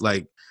Chris.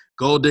 Like,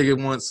 gold digger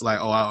wants like,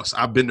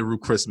 I've been to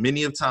Ruth Chris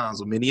many of times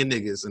with many of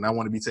niggas, and I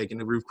want to be taking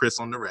the Ruth Chris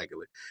on the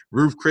regular.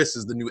 Ruth Chris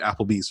is the new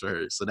Applebee's for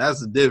her. So that's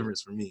the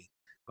difference for me.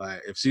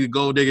 Like, if she's a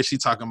gold digger, she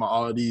talking about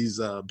all of these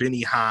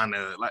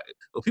Benihana. Like,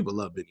 people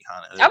love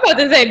Benihana. I'm about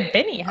to say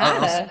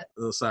Benihana.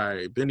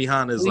 Sorry,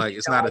 Benihana is like,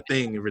 it's not a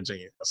thing in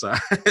Virginia. Sorry,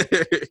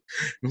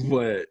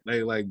 but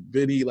they like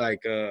Benny,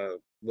 like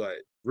what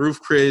Ruth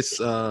Chris.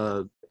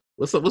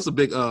 What's a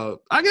big?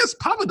 I guess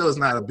Pappadeaux is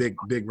not a big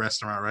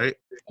restaurant, right?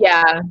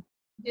 Yeah,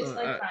 just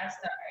like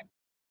 5-star.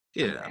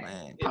 Yeah,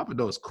 man,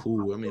 Pappadeaux is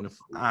cool. I mean,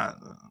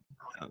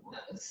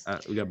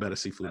 we got better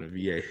seafood in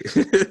VA.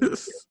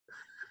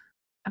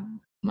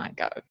 My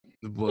God.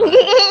 But,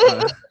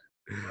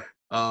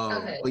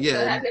 Okay. but So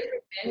yeah, have you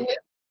ever been with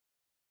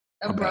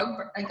a my bad.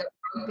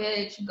 broke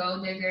bitch,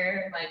 gold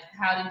digger? Like,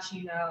 how did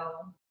you know?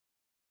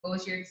 What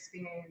was your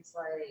experience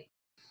like?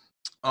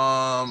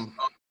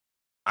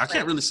 I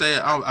can't really say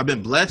I've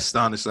been blessed,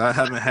 honestly. I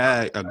haven't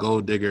had a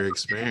gold digger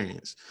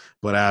experience,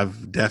 but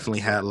I've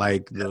definitely had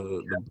like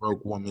the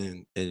broke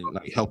woman and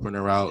like helping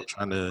her out,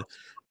 trying to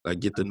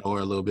like get to know her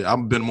a little bit.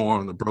 I've been more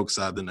on the broke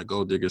side than the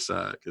gold digger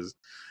side because,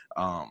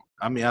 I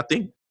mean, I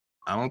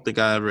don't think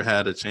I ever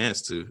had a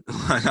chance to,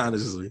 like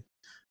honestly,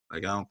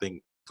 like I don't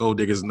think gold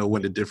diggers know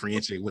when to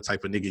differentiate what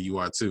type of nigga you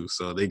are too.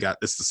 So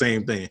it's the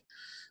same thing.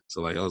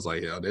 So like I was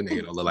like, yo, that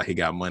nigga don't look like he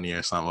got money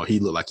or something, or he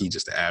look like he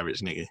just an average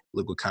nigga.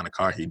 Look what kind of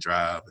car he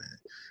drive,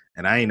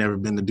 and I ain't never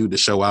been the dude to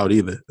show out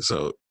either.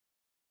 So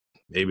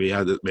maybe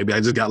I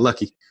just got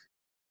lucky.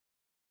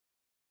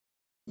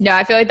 No,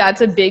 I feel like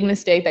that's a big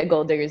mistake that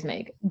gold diggers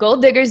make.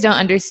 Gold diggers don't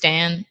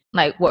understand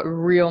like what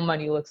real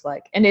money looks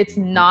like. And it's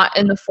not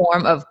in the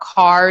form of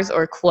cars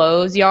or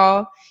clothes,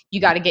 y'all. You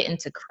got to get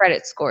into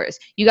credit scores.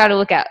 You got to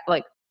look at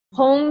like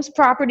homes,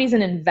 properties,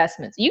 and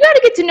investments. You got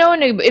to get to know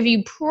if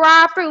you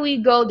properly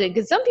gold dig,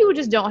 because some people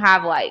just don't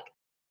have like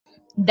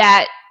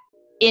that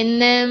in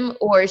them,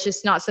 or it's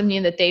just not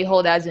something that they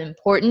hold as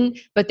important,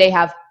 but they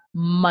have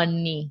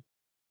money.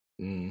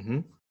 Mm-hmm.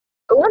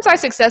 But once I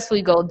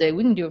successfully gold dig,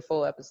 we can do a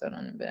full episode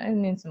on it, but I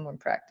need some more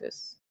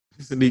practice.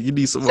 You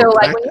need some So more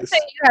like practice. when you say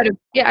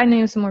you had I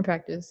need some more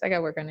practice. I got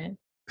to work on it.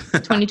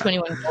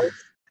 2021 goals.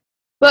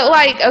 But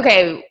like,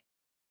 okay,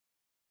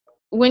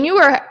 when you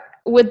were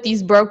with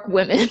these broke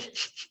women,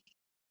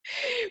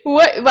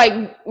 what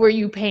like were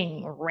you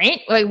paying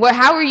rent? Like what?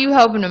 How were you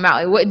helping them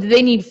out? Like, what do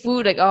they need?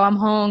 Food? Like, oh, I'm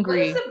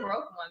hungry. What is a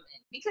broke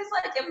woman? Because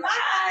like in my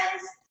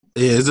eyes,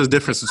 Yeah, there's a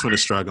difference between a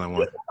struggling one.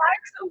 we like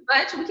so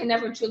much, we can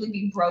never truly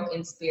be broke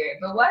in spirit.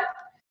 But what?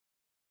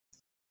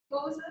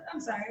 What was it?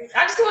 I'm sorry.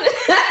 I just want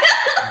to.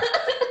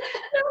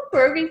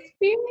 Broke in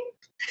spirit.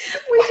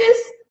 We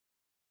just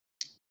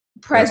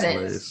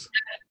presence.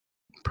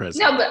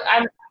 Present. No, but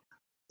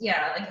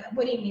yeah. Like,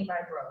 what do you mean by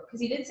broke?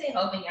 Because you did say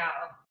helping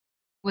out.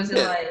 Was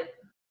it like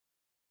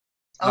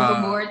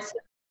overboard?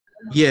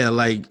 Yeah,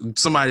 like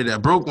somebody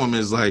that broke woman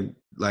is like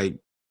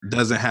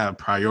doesn't have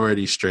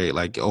priorities straight,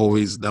 like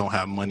always don't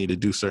have money to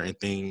do certain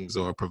things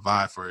or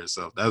provide for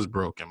herself. That's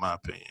broke in my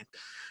opinion.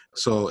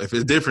 So if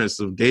it's different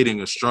of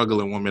dating a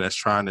struggling woman that's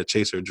trying to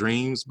chase her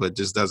dreams but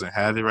just doesn't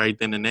have it right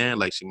then and there,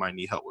 like she might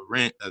need help with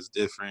rent, that's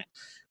different.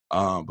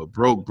 But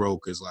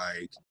broke is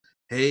like,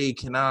 hey,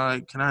 can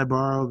I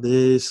borrow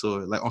this,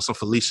 or like on some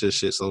Felicia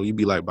shit. So you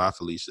be like, bye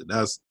Felicia.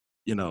 That's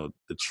the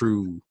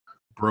true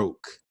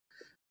broke.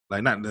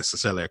 Like not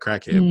necessarily a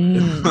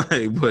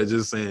crackhead, but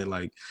just saying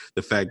like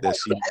the fact that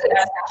she.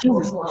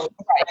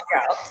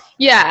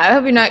 Yeah, I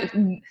hope you're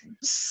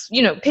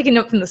not, picking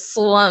up from the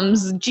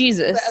slums.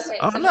 Jesus. Okay,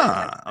 Oh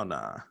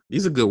nah.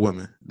 These are good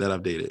women that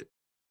I've dated.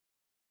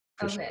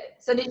 Okay, sure.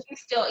 So did you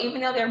still,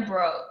 even though they're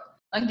broke,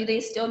 like do they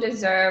still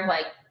deserve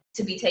like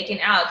to be taken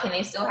out? Can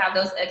they still have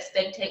those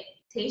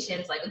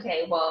expectations? Like,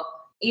 okay, well,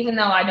 even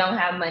though I don't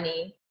have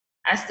money,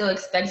 I still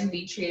expect to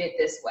be treated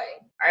this way.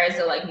 Or is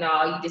it like,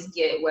 no, you just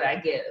get what I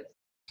give?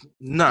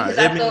 Nah,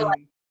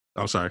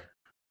 I'm sorry.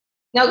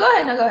 No, go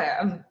ahead.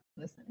 I'm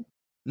listening.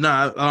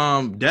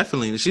 Nah,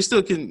 definitely. She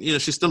still can,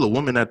 she's still a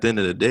woman at the end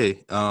of the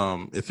day.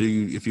 If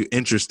you're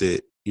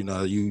interested,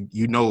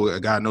 a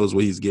guy knows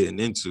what he's getting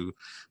into.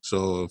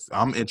 So if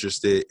I'm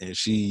interested and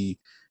she's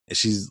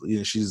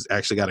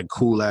actually got a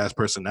cool ass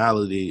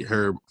personality,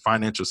 her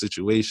financial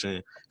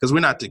situation, because we're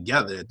not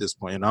together at this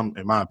point, and I'm,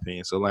 in my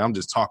opinion, so like I'm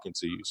just talking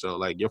to you. So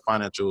like your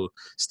financial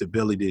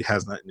stability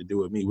has nothing to do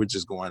with me. We're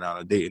just going on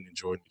a date and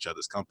enjoying each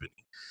other's company.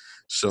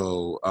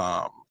 So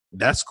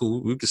that's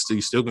cool.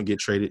 You still gonna get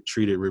treated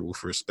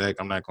with respect.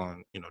 I'm not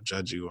gonna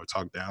judge you or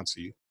talk down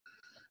to you,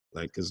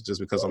 like just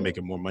because I'm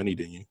making more money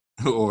than you,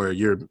 or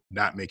you're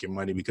not making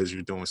money because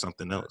you're doing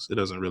something else. It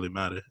doesn't really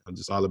matter. I'm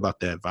just all about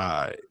that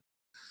vibe.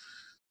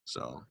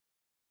 So,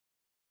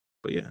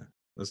 but yeah,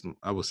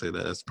 I would say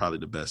that's probably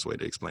the best way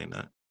to explain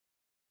that.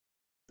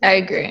 I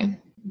agree.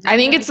 I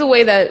think it's the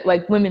way that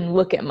like women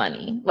look at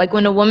money. Like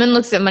when a woman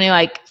looks at money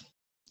like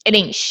it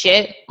ain't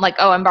shit. Like,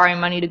 oh, I'm borrowing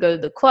money to go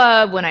to the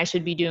club when I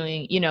should be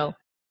doing, when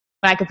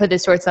I could put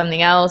this towards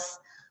something else.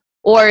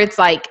 Or it's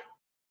like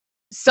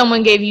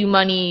someone gave you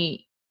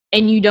money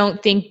and you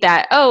don't think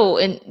that,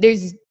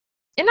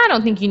 and I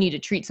don't think you need to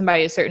treat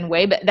somebody a certain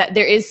way, but that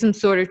there is some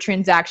sort of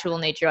transactional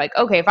nature. Like,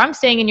 okay, if I'm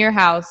staying in your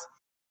house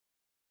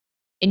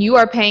and you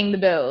are paying the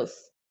bills,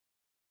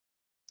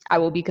 I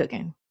will be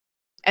cooking.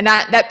 And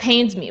that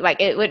pains me. Like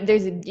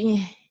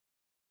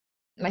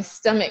my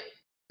stomach,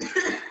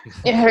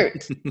 it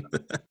hurts.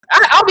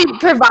 I'll be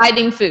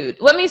providing food.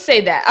 Let me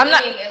say that. I'm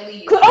not.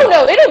 Oh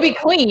no, it'll be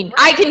clean.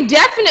 I can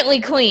definitely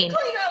clean.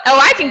 Oh,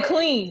 I can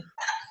clean.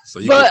 So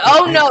you but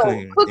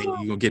cooking,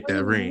 you gonna get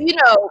that ring.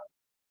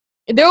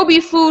 There will be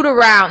food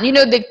around.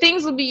 The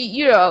things will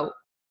be.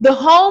 The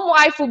home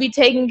life will be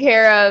taken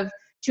care of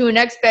to an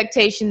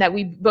expectation that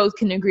we both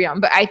can agree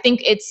on. But I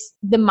think it's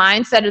the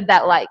mindset of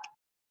that, like,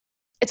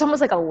 it's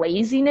almost like a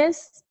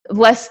laziness,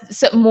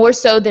 more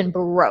so than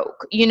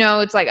broke. You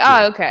know, it's like,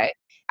 oh, okay,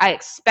 I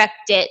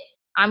expect it.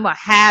 I'm gonna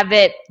have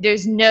it.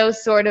 There's no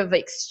sort of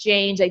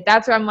exchange. Like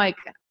that's where I'm like,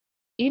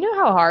 you know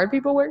how hard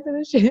people work for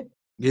this shit.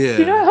 Yeah.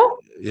 You know,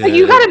 like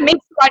you gotta make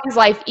somebody's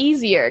life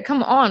easier.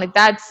 Come on, like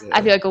that's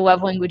I feel like a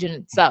love language in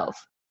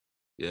itself.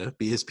 Yeah,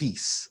 be his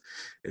piece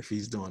if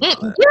he's doing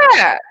all that.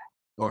 Yeah,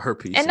 or her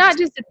piece, and not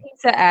just a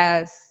piece of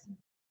ass.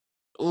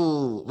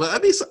 Ooh, well, I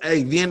mean,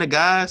 hey, being a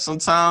guy,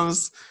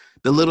 sometimes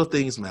the little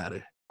things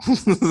matter.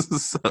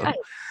 So,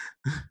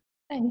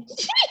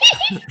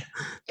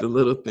 the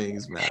little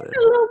things matter.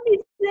 A little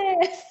piece of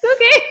ass.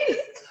 Okay.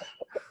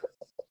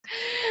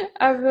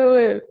 I feel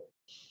it.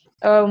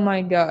 Oh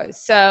my god.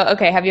 So,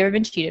 okay, have you ever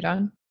been cheated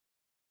on?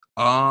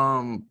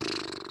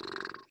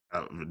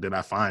 Did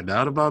I find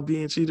out about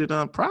being cheated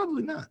on?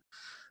 Probably not.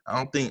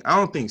 I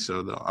don't think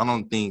so though. I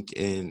don't think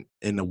in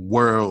the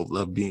world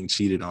of being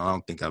cheated on, I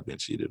don't think I've been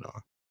cheated on.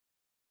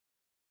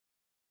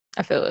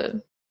 I feel it.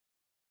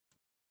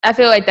 I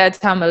feel like that's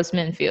how most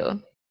men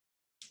feel.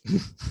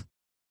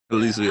 At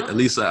least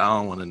I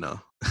don't want to know.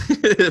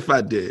 If I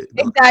did.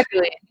 No.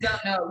 Exactly.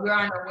 Don't know. We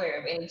aren't aware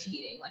of any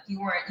cheating. Like you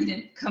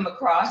didn't come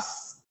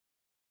across.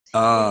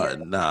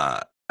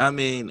 Nah. I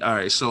mean, all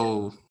right,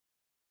 so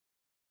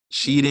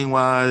cheating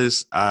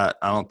wise, I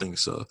don't think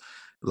so.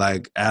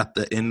 Like at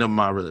the end of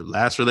my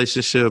last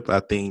relationship, I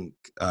think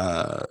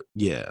I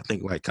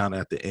think like kind of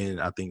at the end,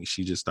 I think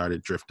she just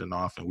started drifting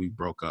off and we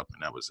broke up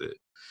and that was it.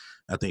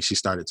 I think she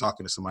started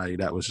talking to somebody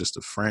that was just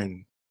a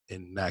friend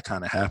and that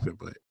kind of happened,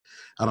 but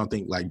I don't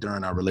think like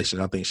during our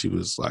relationship, I think she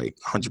was like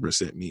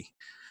 100% me.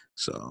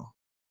 So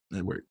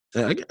it worked.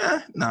 No, I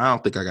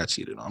don't think I got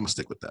cheated on. I'm gonna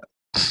stick with that.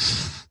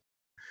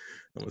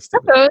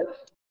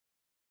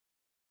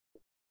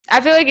 I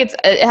feel like it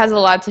has a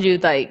lot to do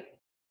with like,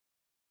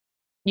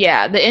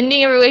 the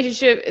ending of a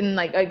relationship and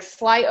like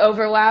slight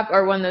overlap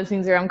are one of those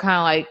things where I'm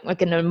kind of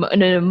like an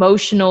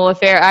emotional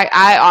affair.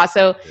 I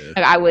also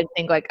like I would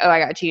think like, oh, I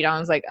got cheated on. I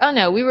was like, oh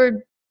no, we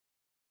were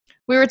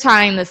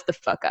tying this the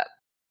fuck up.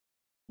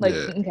 Like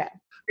okay,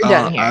 we're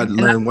done here. I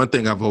learned one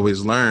thing I've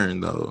always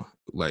learned though,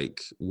 like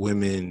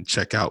women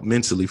check out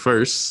mentally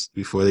first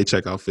before they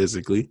check out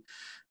physically,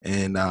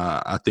 and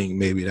I think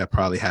maybe that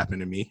probably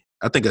happened to me.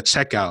 I think a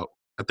checkout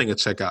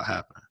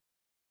happened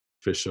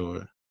for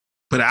sure.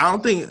 But I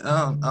don't think,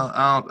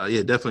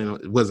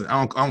 definitely it wasn't.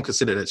 I don't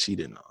consider that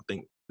cheating. I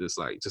think it's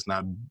like just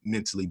not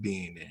mentally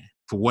being there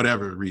for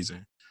whatever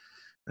reason.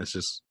 That's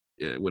just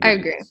what I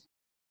agree.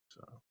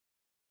 So.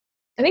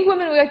 I think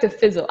women we like to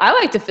fizzle. I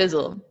like to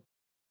fizzle.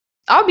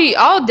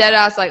 I'll dead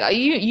ass like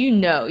you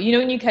know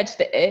when you catch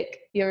the ick.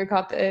 You ever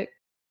caught the ick?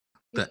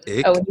 The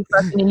ick. Oh, when you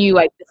fucking and you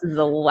like this is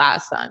the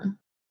last time,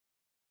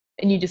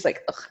 and you just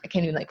like ugh, I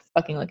can't even like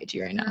fucking look at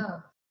you right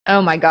now. Oh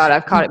my god,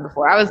 I've caught it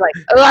before. I was like,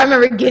 I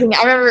remember he would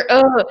ask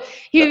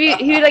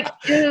me, like,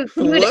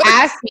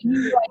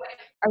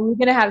 are we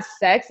gonna have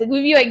sex? Like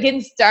we'd be like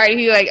getting started.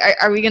 He'd be like,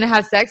 are we gonna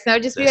have sex? And I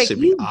would just be like,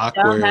 you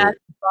dumbass,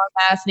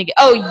 nigga.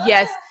 Oh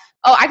yes.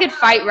 Oh, I could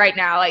fight right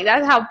now. Like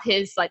that's how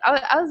pissed. Like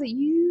I was like,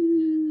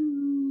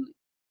 you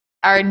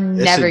are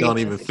never. Don't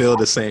even feel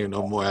the same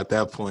no more at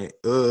that point.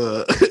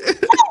 No,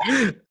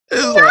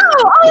 I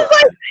was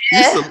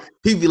like,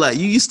 he'd be like,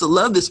 you used to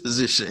love this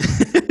position.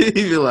 He'd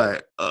be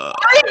like, yeah.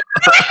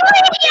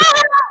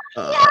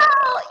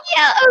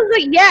 I was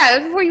like, yeah,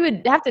 before you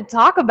would have to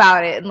talk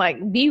about it and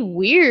like be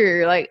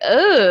weird, like,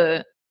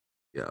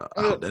 Yeah,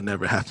 I hope that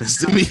never happens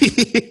to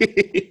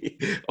me.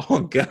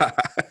 Oh God.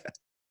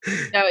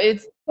 No,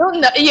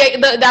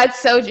 that's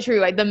so true.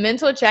 Like the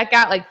mental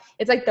checkout, like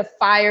it's like the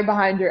fire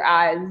behind your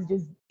eyes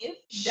is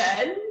just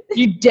dead.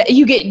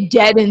 You get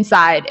dead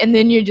inside, and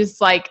then you're just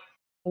like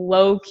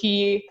low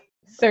key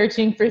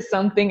searching for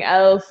something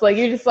else. Like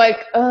you're just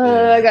like,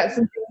 I got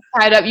something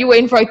tied up. You're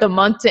waiting for like the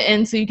month to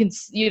end so you can,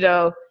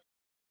 I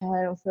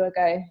don't feel like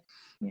I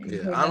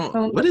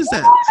don't. What is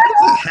that? How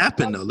does that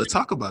happen though? Let's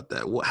talk about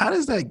that. How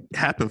does that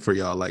happen for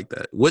y'all like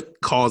that? What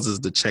causes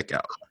the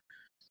checkout?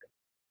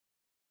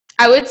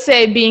 I would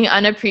say being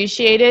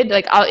unappreciated.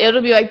 Like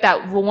it'll be like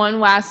that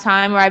one last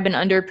time where I've been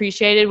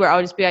underappreciated, where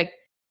I'll just be like,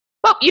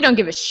 "Well, you don't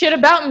give a shit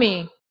about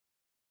me,"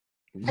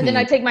 and then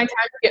I take my time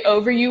to get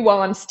over you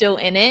while I'm still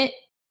in it.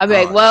 I'll be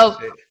like, "Well,"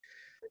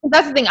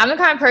 that's the thing. I'm the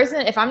kind of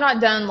person. If I'm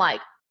not done,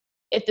 like,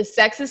 if the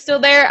sex is still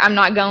there, I'm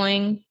not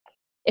going.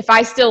 If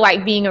I still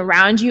like being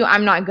around you,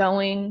 I'm not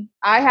going.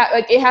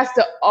 It has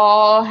to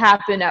all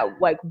happen at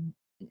like.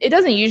 It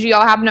doesn't usually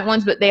all happen at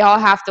once, but they all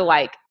have to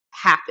like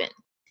happen.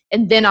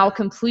 And then I'll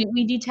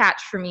completely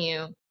detach from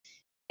you.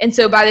 And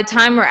so by the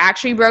time we're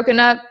actually broken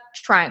up,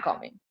 try and call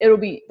me. It'll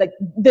be like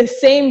the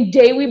same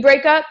day we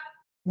break up,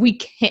 we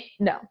can't.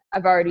 No,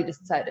 I've already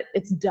decided.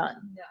 It's done.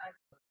 Yeah,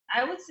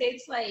 I would say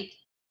it's like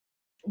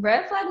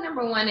red flag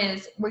number one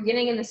is we're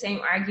getting in the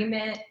same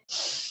argument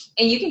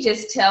and you can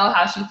just tell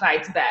how she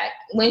fights back.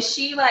 When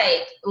she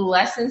like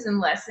lessens and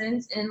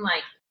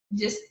like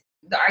just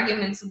the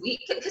arguments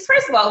because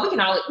first of all, we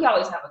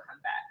always have a comeback.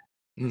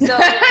 So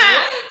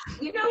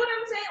you know what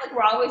I'm saying? Like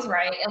we're always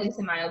right, at least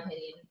in my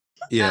opinion.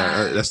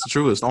 Yeah, that's the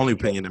truth. It's the only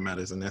opinion that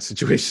matters in that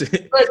situation.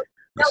 But,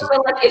 no, Which is,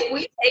 but like if we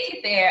take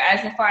it there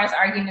as far as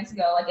arguments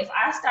go, like if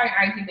I start an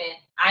argument,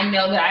 I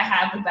know that I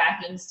have the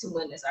backings to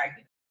win this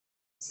argument.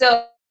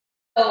 So,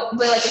 but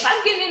like if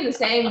I'm getting in the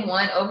same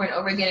one over and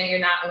over again and you're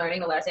not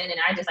learning the lesson and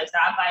I just like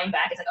stop fighting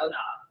back, it's like, oh no,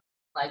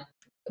 like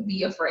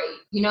be afraid.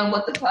 You know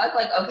what the fuck?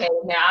 Like, okay,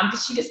 now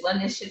she just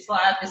letting this shit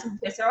slide. This will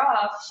piss her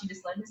off. She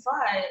just letting it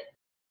slide.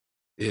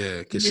 yeah,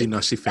 because she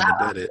knows she finna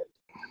dead it.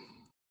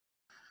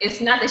 It's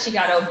not that she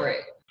got over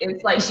it.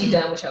 It's like she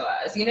done with your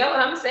ass. You know what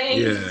I'm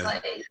saying? Yeah. It's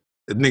like,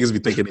 The niggas be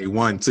thinking they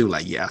won too.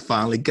 Like, yeah, I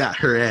finally got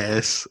her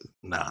ass.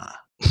 Nah.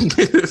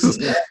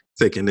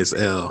 Taking this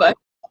L. But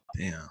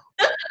damn.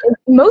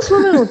 most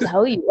women will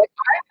tell you. Like,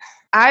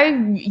 I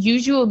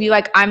usually will be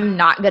like, I'm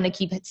not gonna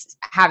keep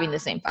having the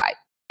same fight.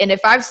 And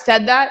if I've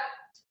said that,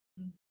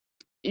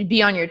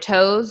 be on your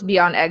toes, be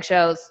on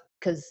eggshells,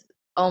 because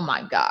oh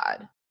my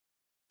god,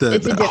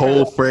 The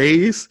whole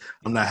phrase.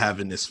 I'm not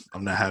having this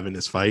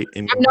fight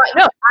anymore. I'm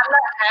not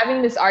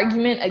having this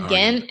argument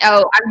again.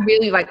 Oh, I'm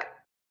really like.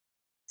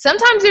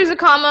 Sometimes there's a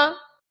comma,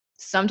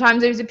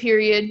 sometimes there's a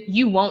period.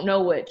 You won't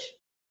know which.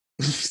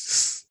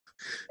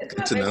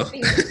 Good to know.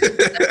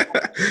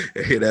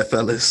 Hear that,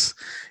 fellas?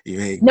 You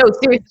ain't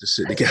seriously. This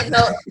shit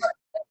together.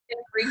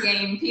 Free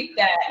game, peep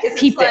that.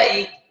 Because it's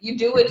like you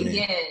do it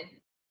again.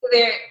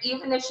 There,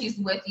 even if she's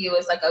with you,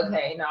 it's like,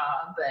 okay,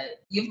 nah,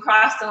 but you've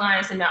crossed the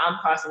lines and now I'm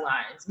crossing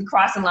lines. We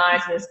crossing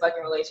lines in this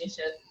fucking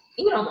relationship.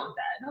 You don't want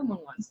that. No one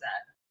wants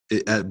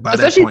that. By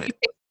that point,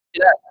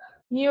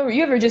 you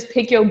ever just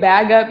pick your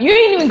bag up? You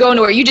ain't even going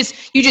nowhere. You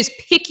just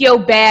pick your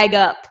bag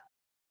up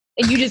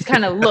and you just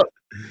kind of look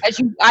as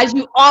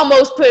you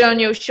almost put it on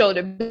your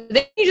shoulder. But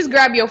then you just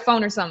grab your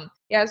phone or something.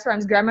 Yeah, that's right. I'm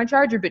just grab my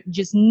charger, but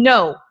just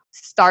know,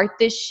 start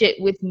this shit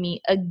with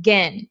me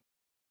again.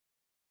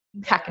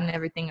 Packing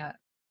everything up.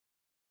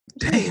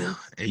 Damn,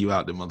 and you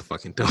out there,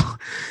 motherfucking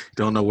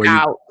don't know where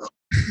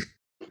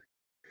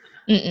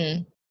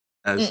you.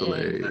 That's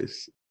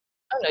hilarious.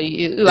 I know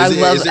you. I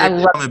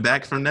love coming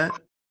back from that.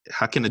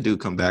 How can a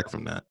dude come back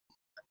from that?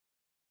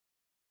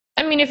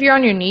 I mean, if you're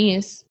on your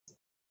knees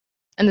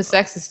and the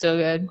sex is still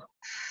good,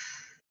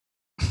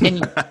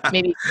 and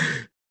maybe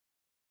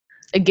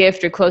a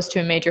gift or close to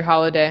a major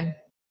holiday,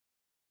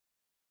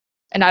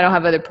 and I don't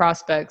have other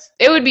prospects,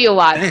 it would be a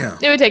lot. Damn.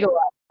 It would take a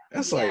lot.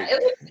 That's like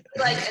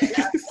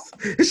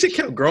this shit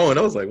kept growing.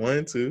 I was like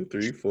 1, 2,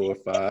 3, 4,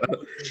 5,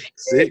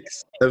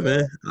 6,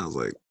 7. I was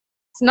like,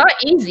 it's not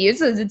easy.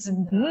 It's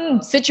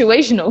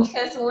situational.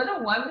 Because when a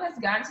woman has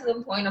gotten to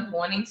the point of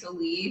wanting to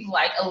leave,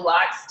 like a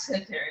lot's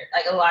taken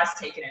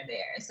her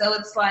there. So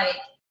it's like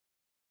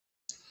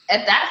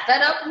at that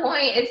fed up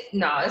point, it's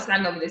not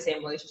gonna be the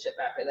same relationship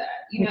after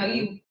that.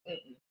 You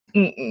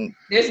know,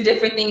 there's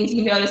different things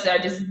you notice that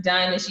are just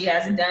done and she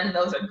hasn't done, and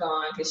those are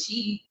gone because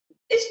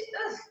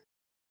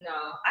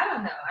no, I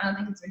don't know. I don't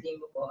think it's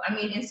redeemable. I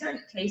mean, in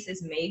certain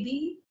cases,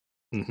 maybe.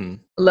 Mm-hmm.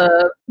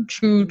 Love,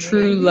 true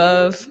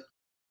love.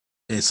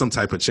 And some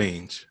type of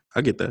change.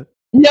 I get that.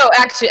 No,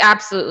 actually,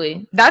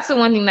 absolutely. That's the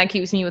one thing that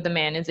keeps me with a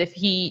man is if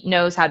he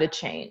knows how to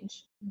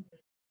change.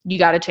 You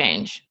got to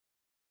change.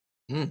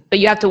 But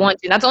you have to want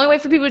to. That's the only way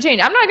for people to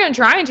change. I'm not going to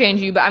try and change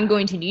you, but I'm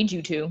going to need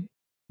you to.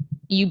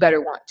 You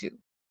better want to.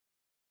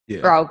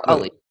 Yeah. Or I'll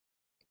leave.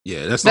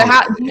 Yeah, that's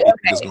not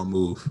it's going to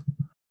move.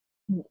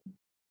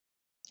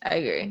 I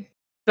agree.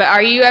 But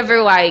are you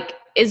ever like,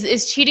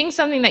 is cheating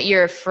something that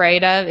you're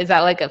afraid of? Is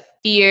that like a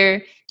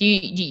fear? Do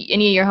you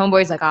any of your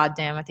homeboys like, oh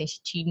damn, I think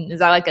she's cheating? Is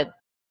that like a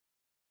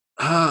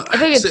I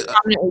think it's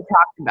prominently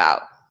talked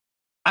about.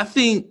 I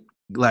think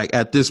like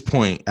at this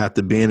point,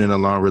 after being in a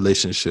long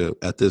relationship,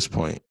 at this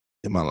point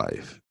in my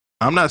life,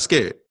 I'm not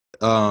scared.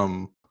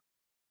 I've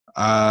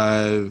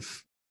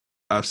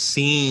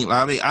seen,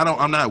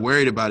 I'm not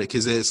worried about it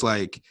because it's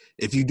like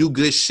if you do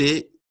good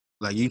shit,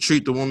 like you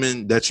treat the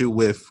woman that you're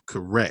with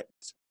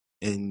correct,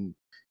 and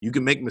you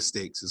can make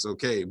mistakes. It's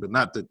okay, but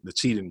not the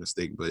cheating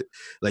mistake. But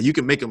like you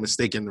can make a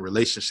mistake in the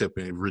relationship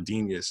and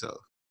redeem yourself.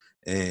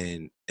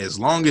 And as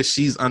long as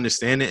she's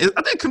understanding,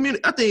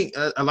 I think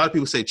a lot of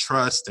people say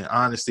trust and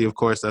honesty. Of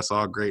course, that's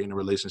all great in a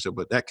relationship.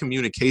 But that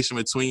communication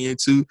between you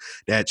two,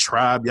 that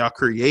tribe y'all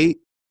create,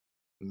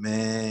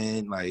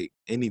 man, like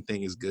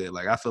anything is good.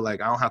 Like I feel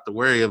like I don't have to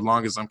worry as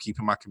long as I'm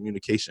keeping my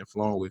communication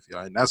flowing with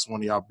y'all. And that's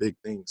one of y'all big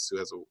things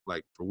too,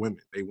 for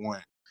women. They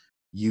want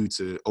you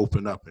to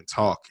open up and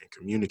talk and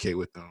communicate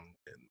with them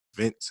and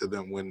vent to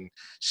them when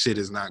shit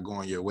is not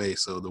going your way.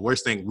 So the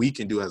worst thing we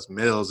can do as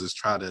males is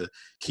try to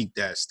keep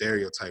that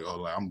stereotype.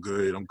 Oh, like I'm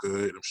good, I'm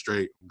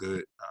straight, I'm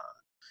good.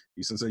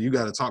 You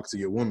got to talk to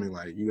your woman.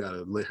 Like you got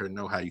to let her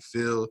know how you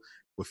feel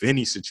with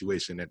any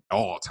situation at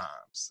all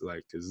times.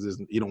 Like, because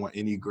you don't want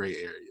any gray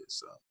areas.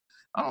 So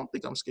I don't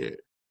think I'm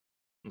scared.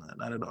 No,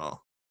 not at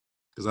all.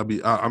 Because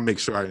I'll make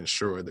sure I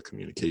ensure the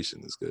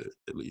communication is good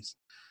at least.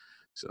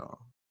 So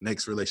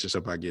next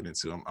relationship I get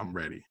into, I'm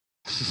ready.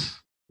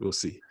 We'll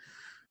see.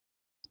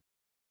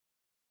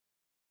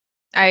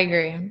 I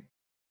agree.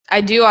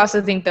 I do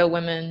also think though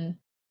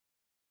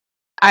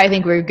I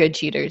think we're good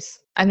cheaters.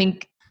 I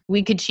think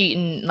we could cheat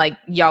and like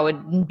y'all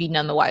would be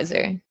none the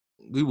wiser.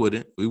 We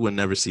wouldn't. We would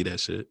never see that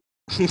shit.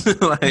 That's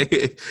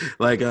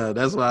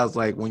why I was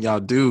like, when y'all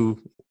do,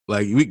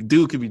 like,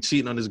 dude could be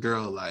cheating on this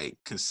girl like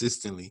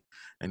consistently,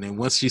 and then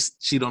once she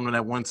cheat on her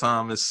that one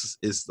time, it's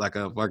like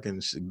a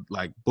fucking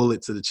like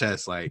bullet to the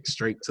chest, like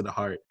straight to the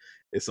heart.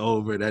 It's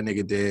over. That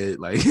nigga dead.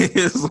 Like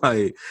it's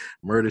like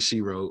murder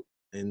she wrote,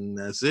 and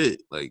that's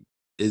it. Like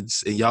and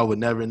y'all would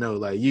never know.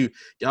 Like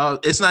y'all,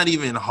 it's not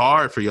even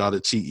hard for y'all to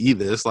cheat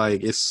either. It's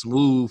like it's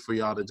smooth for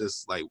y'all to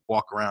just like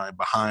walk around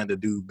behind the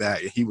dude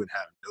back, and he would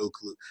have no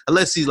clue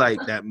unless he's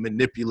like that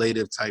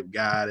manipulative type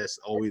guy that's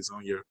always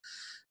on your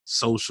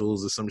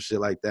socials or some shit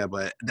like that.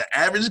 But the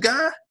average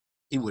guy,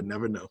 he would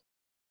never know.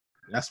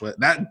 That's what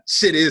that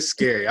shit is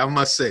scary. I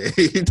must say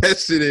that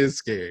shit is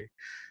scary.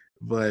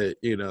 But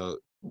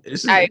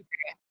it's just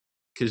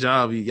because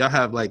y'all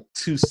have like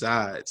two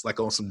sides, like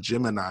on some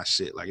Gemini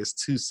shit. Like it's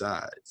two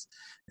sides.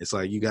 It's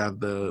like you got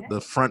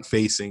the front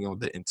facing of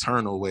the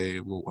internal way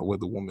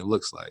what the woman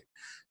looks like.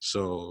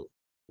 So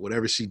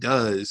whatever she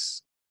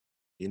does,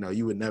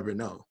 you would never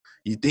know.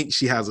 You think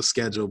she has a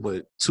schedule,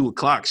 but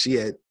 2:00 she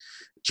at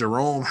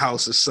Jerome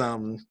house or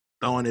something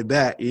throwing it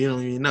back. You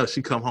don't even know.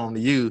 She come home to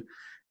you.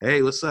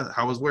 Hey, what's up?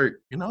 How was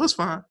work? It's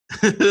fine.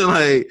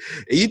 Like,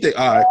 and you think,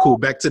 all right, cool.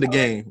 Back to the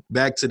game.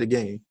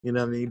 You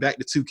know what I mean? Back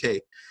to 2K.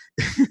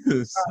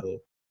 So.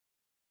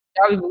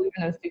 Y'all be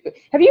believing us stupid.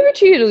 Have you ever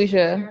cheated,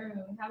 Alicia?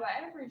 Have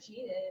I ever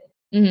cheated?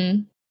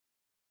 Mm-hmm.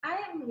 I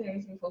am a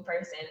very truthful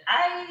person.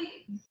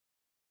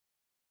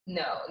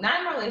 No,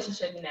 not in a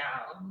relationship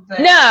now.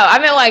 But no, I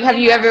mean, like, have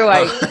you ever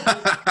like?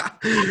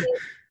 That's the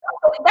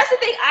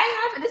thing.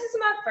 This is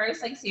my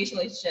first like serious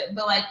relationship,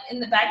 but like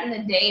back in the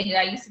day,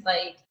 I used to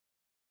like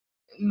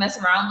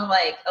mess around with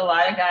like a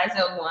lot of guys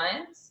at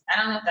once. I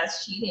don't know if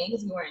that's cheating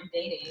because we weren't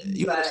dating.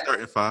 You want to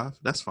start at 5?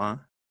 That's fine.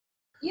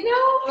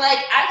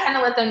 Like I kind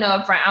of let them know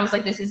up front. I was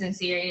like, this isn't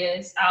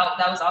serious.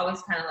 That was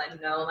always kind of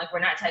like, no, like we're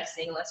not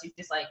texting unless you're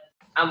just like,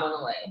 I'm on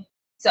the way.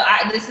 So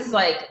this is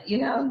like,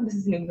 this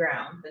is new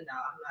ground. But no,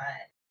 I'm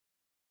not.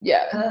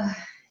 Yeah.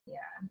 Yeah.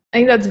 I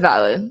think that's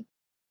valid.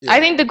 Yeah. I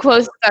think the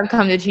closest I've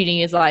come to cheating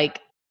is like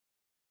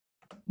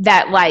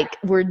that, like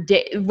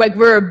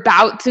we're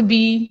about to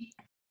be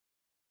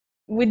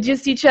with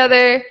just each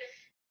other,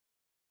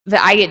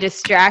 that I get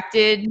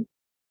distracted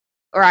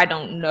or I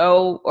don't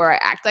know or I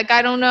act like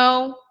I don't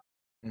know.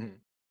 Mm-hmm.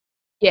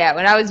 Yeah,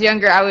 when I was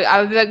younger,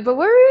 I would be like, but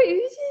where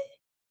is it?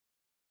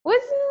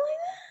 What's it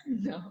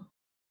like that? No.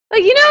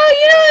 Like,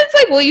 it's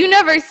like, well, you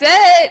never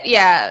said.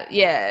 Yeah.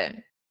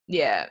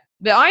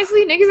 But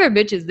honestly, niggas are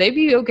bitches. They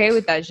be okay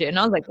with that shit. And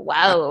I was like,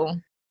 wow,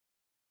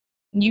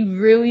 you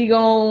really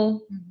gonna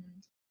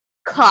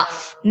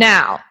cuff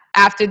now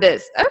after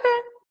this? Okay.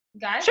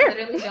 Guys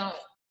literally don't.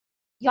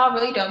 Y'all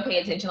really don't pay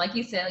attention. Like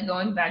you said, like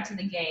going back to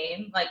the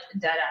game, like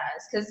dead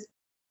ass. Because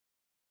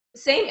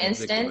same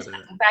instance, back in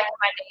my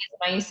days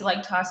when I used to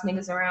like toss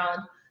niggas around,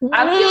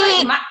 I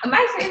feel like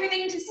my favorite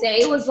thing to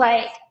say was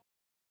like,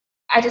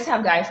 I just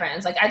have guy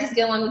friends. Like I just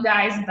get along with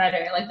guys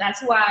better. Like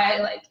that's why,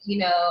 like,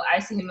 I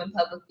see him in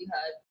public,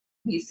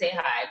 we say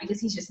hi because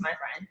he's just my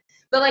friend.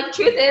 But like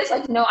truth is,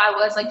 like, no, I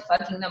was like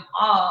fucking them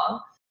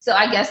all. So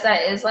I guess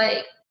that is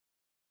like,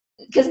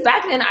 because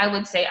back then I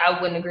would say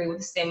I wouldn't agree with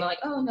the statement like,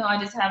 oh no, I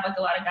just have like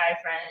a lot of guy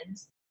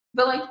friends.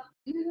 But like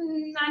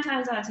 9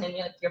 times out of 10,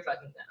 you're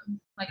fucking them.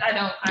 Like I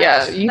don't.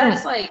 Yeah, you don't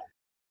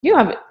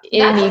have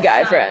any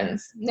guy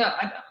friends. No,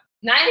 I don't.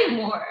 Not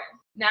anymore.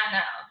 Not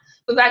now.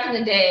 But back in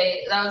the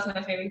day, that was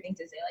my favorite thing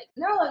to say. Like,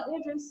 no,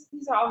 like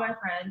these are all my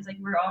friends. Like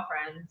we're all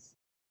friends.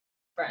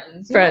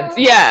 Friends.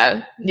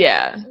 Yeah.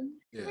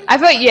 I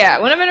feel like,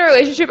 when I'm in a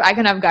relationship, I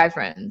can have guy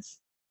friends.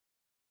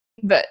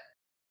 But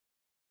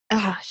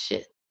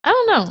shit. I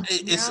don't know.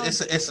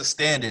 It's a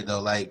standard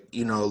though. Like,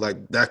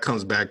 like that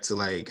comes back to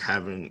like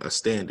having a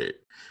standard.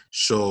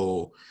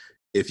 So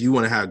if you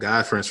want to have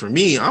guy friends, for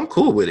me, I'm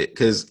cool with it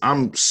because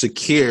I'm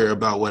secure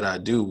about what I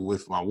do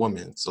with my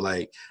woman. So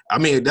like, I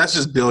mean, that's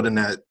just building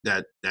that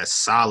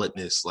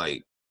solidness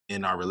like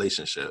in our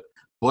relationship.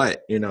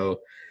 But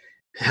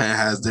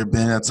has there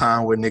been a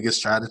time where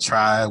niggas try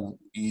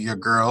your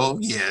girl?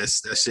 Yes,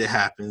 that shit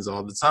happens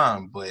all the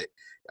time. But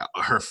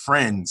her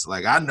friends,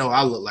 like I know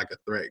I look like a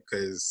threat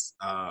because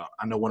I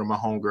know one of my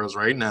homegirls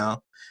right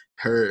now,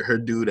 her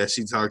dude that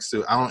she talks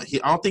to, I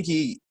don't think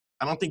he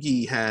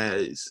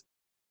has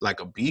like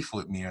a beef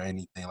with me or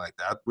anything like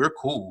that. We're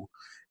cool.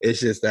 It's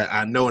just that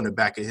I know in the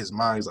back of his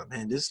mind, he's like,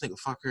 man, this nigga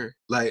fuck her.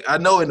 Like I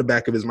know in the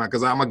back of his mind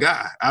because I'm a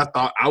guy. I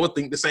thought I would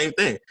think the same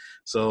thing.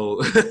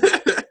 So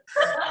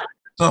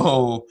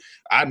so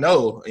I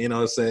know, what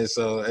I'm saying?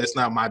 So it's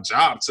not my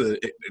job to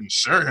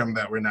ensure him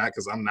that we're not,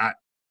 because I'm not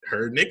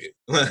her nigga.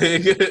 Like,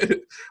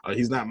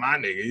 he's not my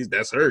nigga.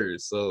 That's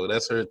hers. So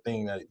that's her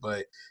thing.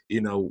 But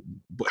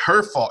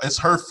her fault. It's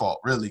her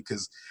fault, really,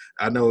 because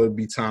I know it'd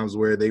be times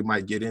where they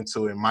might get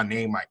into it and my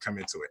name might come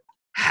into it.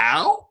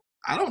 How?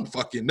 I don't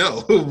fucking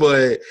know.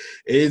 But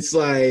it's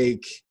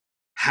like,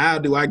 how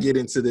do I get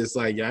into this?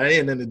 Like, I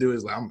ain't nothing to do.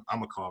 Is like, I'm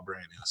gonna call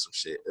Brandon or some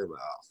shit. Like,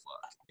 oh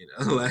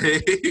fuck,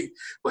 like,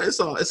 but it's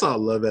all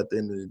love at the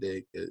end of the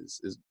day.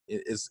 Because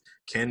it's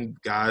can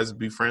guys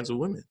be friends with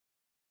women?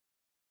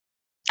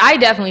 I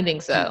definitely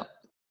think so.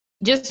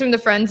 Just from the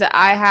friends that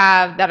I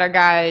have that are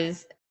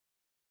guys,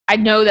 I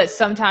know that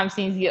sometimes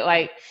things get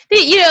like,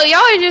 y'all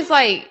are just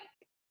like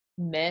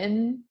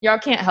men. Y'all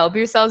can't help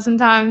yourselves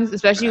sometimes,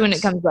 especially when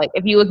it comes like,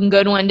 if you looking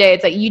good one day,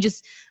 it's like, you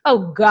just,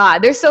 oh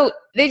God, they're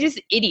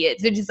just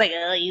idiots. They're just like,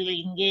 oh, you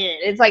looking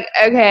good. It's like,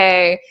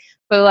 okay,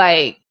 but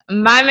like,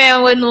 my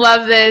man wouldn't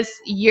love this.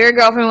 Your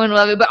girlfriend wouldn't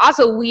love it. But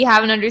also we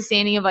have an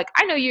understanding of like,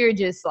 I know you're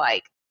just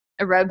like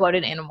a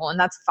red-blooded animal and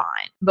that's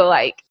fine. But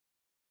like,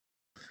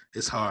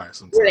 it's hard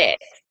sometimes.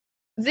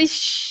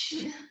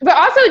 But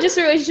also just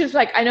relationships,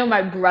 like I know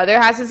my brother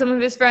has with some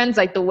of his friends,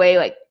 like the way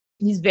like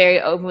he's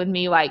very open with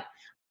me. Like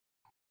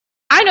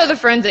I know the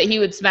friends that he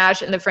would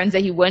smash and the friends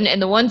that he wouldn't,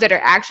 and the ones that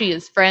are actually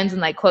his friends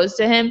and like close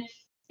to him,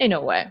 ain't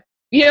no way.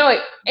 Like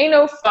ain't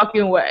no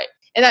fucking way.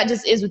 And that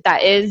just is what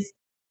that is.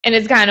 And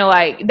it's kind of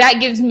like that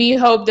gives me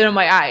hope that I'm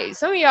like, all right,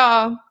 some of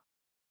y'all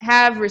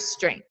have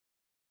restraint.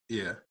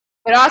 Yeah.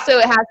 But also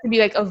it has to be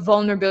like a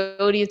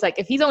vulnerability. It's like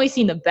if he's only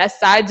seen the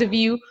best sides of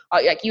you,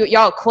 like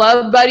y'all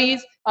club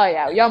buddies, oh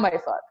yeah, y'all might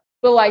fuck.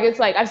 But like it's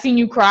like I've seen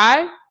you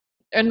cry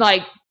and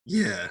like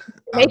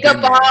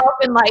makeup off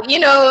and like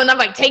and I'm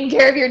like taking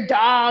care of your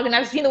dog and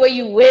I've seen the way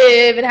you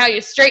live and how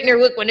your straightener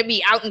look when it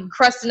be out and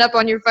crusting up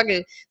on your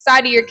fucking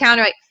side of your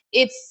counter. Like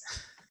it's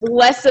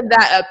less of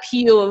that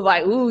appeal of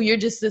like, ooh, you're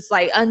just this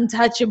like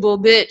untouchable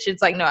bitch.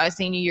 It's like, no, I've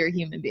seen you, you're a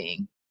human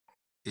being.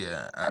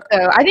 Yeah.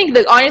 So I think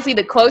that honestly,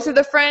 the closer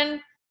the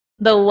friend,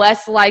 the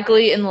less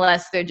likely,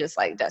 unless they're just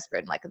like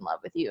desperate and like in love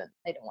with you and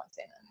they don't want to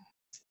say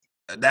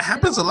nothing. That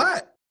happens a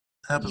lot.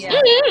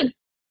 Mm-hmm.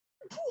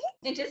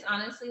 And just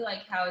honestly,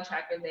 like how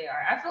attractive they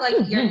are. I feel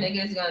like your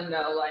nigga's gonna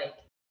know like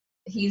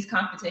he's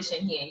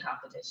competition, he ain't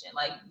competition.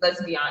 Like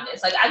let's be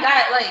honest. Like I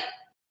got like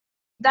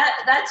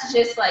that's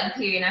just like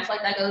period. And I feel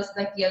like that goes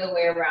like the other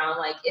way around.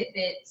 Like if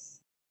it's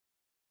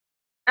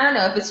I don't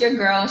know, if it's your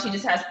girl and she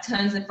just has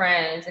tons of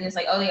friends and it's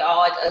like, oh, they all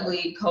like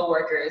ugly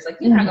coworkers, like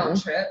you're not gonna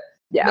trip.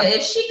 Yeah. But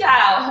if she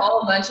got a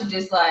whole bunch of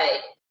just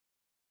like,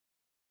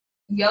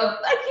 like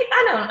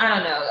I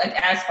don't know, like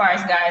as far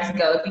as guys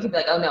go, if you could be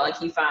like, oh no, like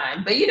he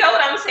fine. But you know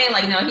what I'm saying?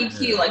 Like, no, he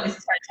cute, like this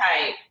is her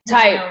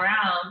type.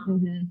 Around.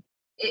 Mm-hmm.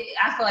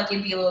 I feel like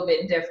it'd be a little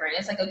bit different.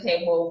 It's like,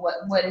 okay, well,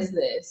 what is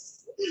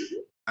this?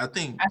 I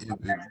think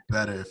it'd be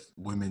better if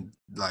women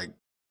like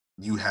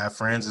you have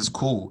friends is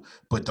cool,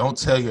 but don't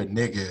tell your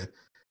nigga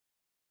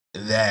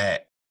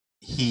that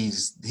he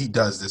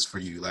does this for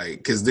you, like,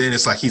 because then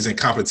it's like he's in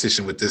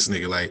competition with this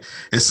nigga. Like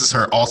this is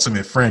her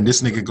ultimate friend.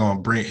 This nigga gonna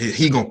bring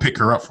he gonna pick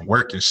her up from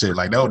work and shit.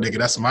 Like no nigga,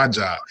 that's my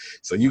job.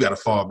 So you gotta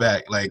fall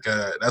back. Like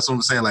that's what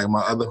I'm saying. Like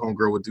my other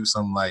homegirl would do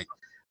something like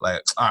all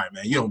right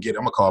man, you don't get it.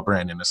 I'm gonna call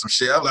Brandon or some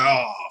shit. I'm like,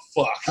 oh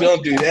fuck,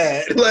 don't do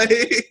that.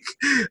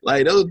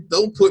 like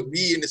don't put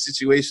me in a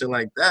situation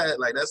like that.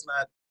 Like that's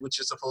not what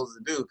you're supposed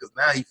to do. Because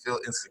now he feel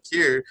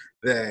insecure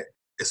that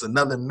it's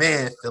another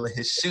man filling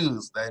his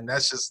shoes, and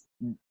that's just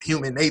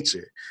human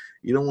nature.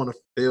 You don't want to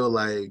feel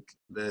like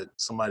that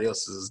somebody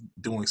else is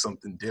doing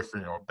something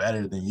different or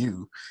better than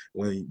you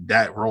when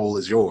that role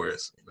is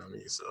yours. You know what I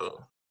mean?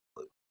 So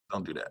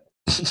don't do that.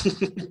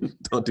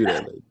 Don't do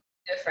that, lady.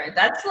 Different.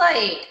 That's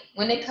like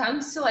when it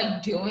comes to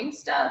like doing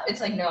stuff, it's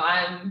like, no,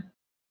 I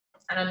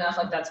don't know if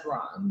like that's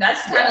wrong.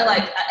 That's kind of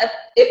like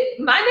if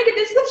my nigga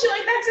did some shit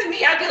like that to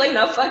me, I'd be like,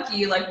 no, fuck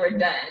you, like we're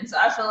done. So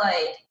I feel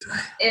like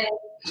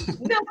no, for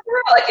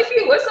real, like if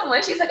you're with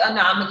someone, she's like, oh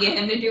no, I'm gonna get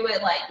him to do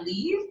it, like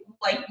leave,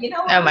 like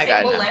oh my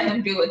God, we'll let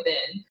him do it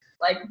then,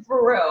 like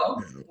for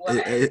real.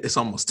 It's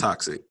almost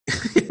toxic.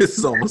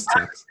 It's almost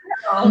toxic.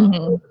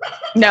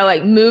 Mm-hmm. No,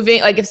 like moving,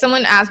 like if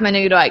someone asked my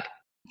nigga to like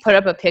put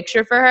up a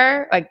picture for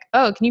her, like,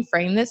 oh, can you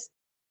frame this?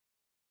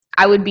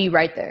 I would be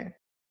right there.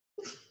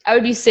 I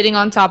would be sitting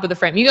on top of the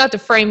frame. You got to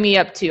frame me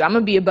up too. I'm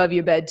gonna be above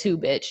your bed too,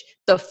 bitch.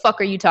 The fuck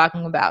are you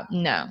talking about?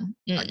 No.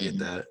 Mm-mm. I get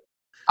that.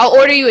 I'll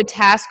order you a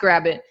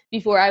TaskRabbit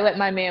before I let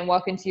my man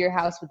walk into your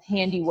house with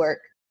handiwork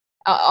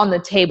on the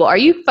table. Are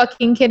you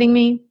fucking kidding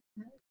me?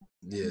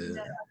 Yeah.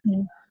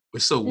 Mm-hmm. We're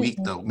so weak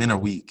though. Men are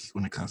weak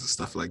when it comes to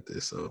stuff like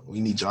this. So we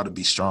need y'all to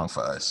be strong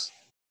for us.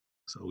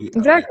 So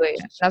exactly.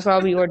 That's why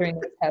I'll be ordering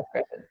the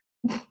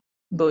TaskRabbit.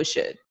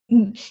 Bullshit.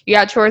 You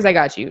got chores, I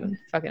got you.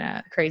 Fucking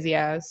crazy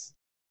ass.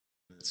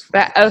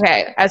 But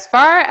okay, as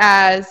far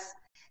as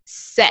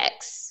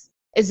sex,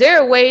 is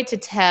there a way to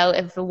tell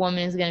if a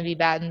woman is going to be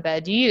bad in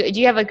bed? Do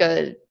you have like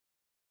a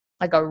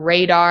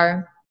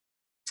radar?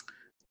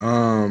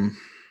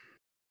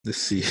 Let's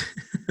see.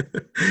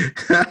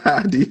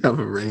 Do you have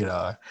a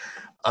radar?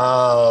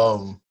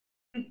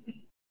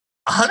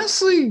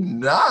 Honestly,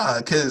 nah,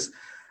 because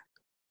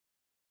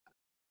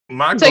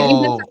my goal.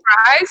 You've been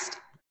surprised?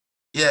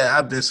 Yeah,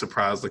 I've been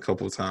surprised a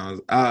couple of times.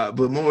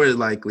 But more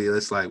likely,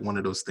 it's like one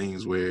of those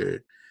things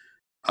where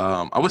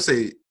I would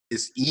say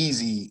it's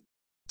easy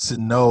to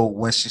know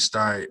when she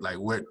started, like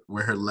where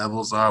her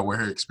levels are, where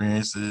her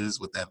experience is,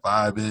 what that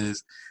vibe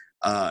is.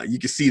 you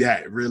can see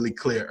that really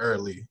clear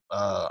early.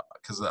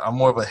 Because I'm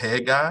more of a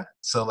head guy,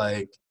 so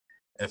like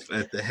if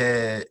the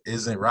head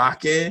isn't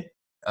rocking,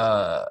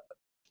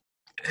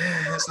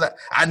 it's not.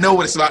 I know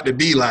what it's about to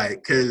be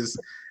like, because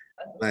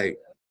like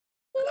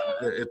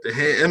if the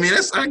head, I mean,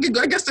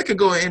 I guess that could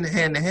go in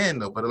hand in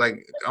hand though. But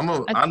like I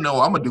know I'm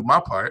gonna do my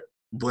part,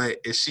 but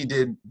if she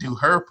didn't do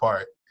her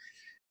part,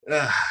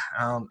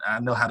 I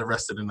know how the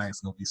rest of the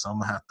night's gonna be. So I'm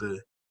gonna have to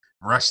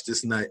rush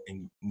this nut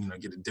and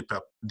get a dip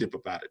up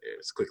out of there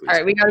as quickly. All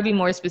right, we got to be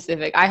more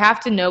specific. I have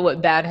to know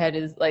what bad head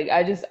is like.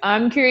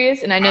 I'm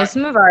curious, and I know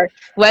some of our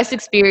less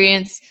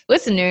experienced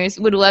listeners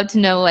would love to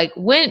know, like,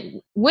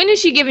 when is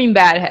she giving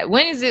bad head?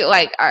 When is it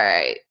like, all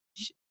right,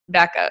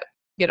 back up,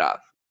 get off?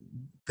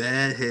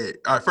 Bad head.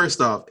 All right, first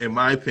off, in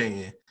my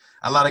opinion,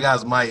 a lot of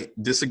guys might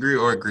disagree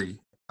or agree.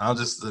 I'm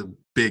just a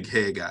big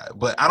head guy,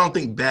 but I don't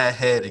think bad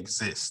head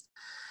exists.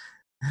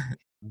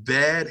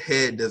 Bad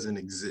head doesn't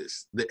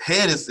exist. The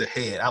head is the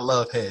head. I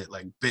love head,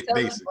 like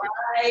basic.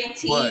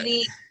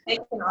 TV, and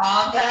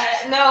all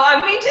that. No, I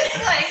mean just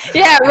like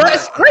yeah.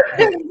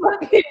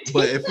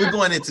 But if we're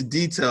going into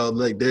detail,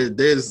 like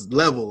there's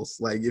levels.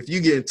 Like if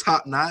you get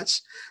top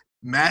notch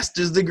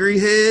master's degree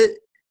head,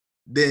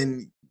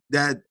 then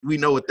that we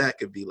know what that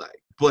could be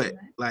like. But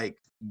like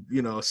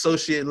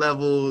associate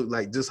level,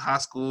 like just high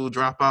school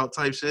dropout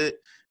type shit,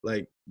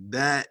 like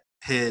that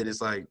head is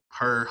like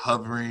her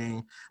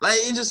hovering, like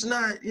it's just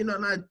not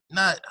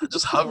not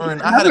just hovering.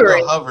 I had to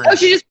go hovering. Oh,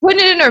 she just putting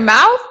it in her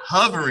mouth?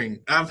 Hovering.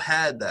 I've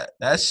had that.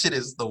 That shit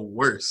is the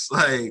worst.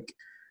 Like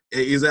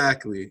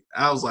exactly.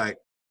 I was like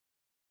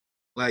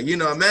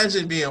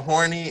imagine being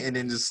horny and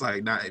then just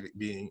like not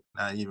even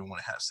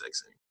want to have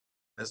sex anymore.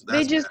 That's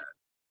bad.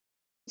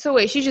 So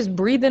wait, she's just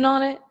breathing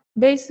on it,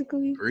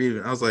 basically?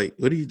 Breathing. I was like,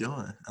 what are you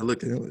doing? I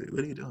looked at him like,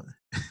 what are you doing?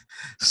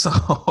 So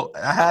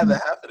I had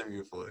that happen to me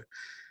before.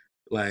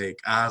 Like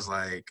I was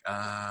like,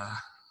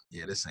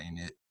 yeah, this ain't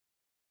it.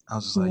 I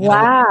was just like,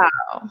 wow.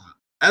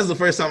 That's the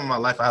first time in my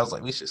life I was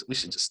like, we should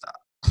just stop.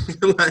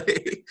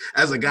 Like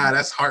as a guy,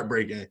 that's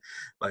heartbreaking.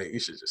 Like you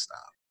should just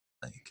stop.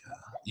 Like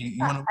you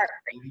want to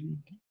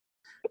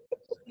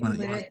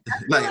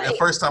like the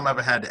first time I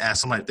ever had to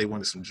ask somebody if they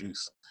wanted some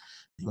juice.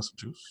 You want some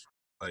juice?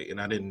 Like, and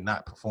I did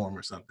not perform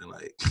or something.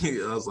 Like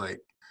I was like,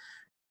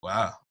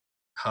 wow,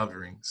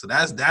 hovering. So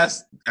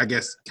that's I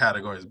guess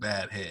category is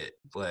bad head,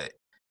 but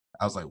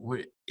I was like,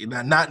 what?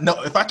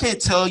 If I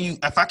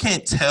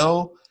can't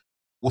tell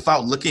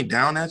without looking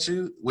down at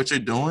you what you're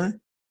doing,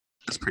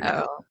 that's pretty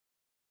good.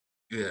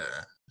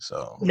 Yeah.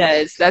 So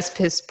that's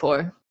piss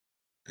poor.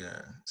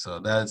 Yeah. So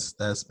that's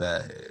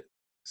bad head.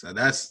 So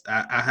that's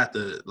I have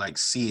to like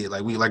see it.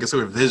 Like it's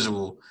sort of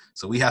visual.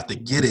 So we have to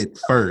get it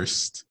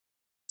first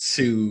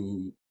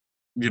to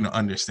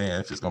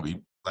understand if it's gonna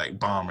be like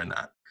bomb or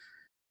not.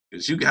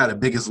 Because you got the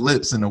biggest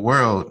lips in the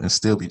world and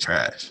still be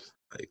trash.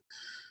 Like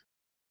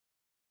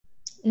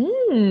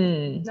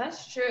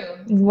that's true.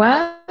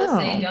 Wow. I would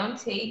say don't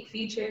take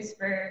features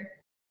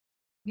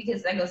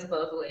because that goes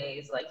both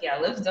ways. Like, yeah,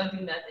 lips don't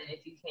do nothing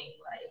if you can't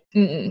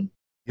like.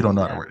 You don't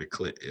know how to wear the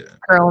clit, yeah.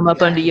 Curl them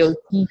up under your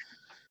teeth.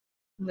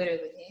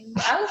 Literally.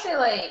 But I would say,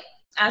 like,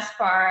 as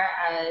far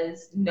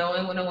as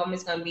knowing when a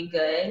woman's gonna be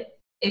good,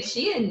 if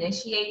she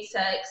initiates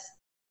sex,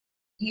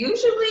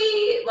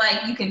 usually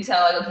like you can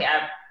tell, like, okay,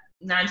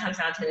 9 times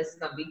out of 10 this is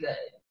gonna be good.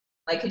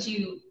 Like, could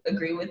you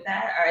agree with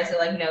that, or is it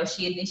like no,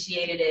 she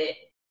initiated it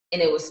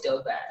and it was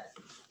still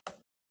bad?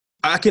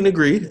 I can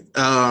agree.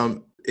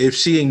 If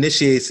she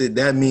initiates it,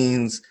 that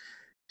means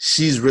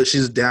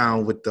she's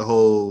down with the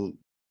whole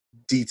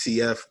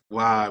DTF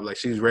vibe, like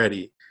she's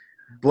ready.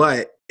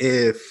 But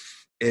if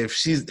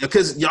she's,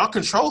 because y'all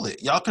control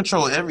it, y'all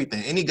control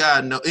everything.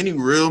 Any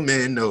real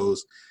man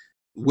knows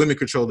women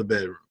control the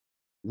bedroom.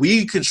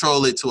 We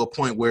control it to a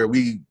point where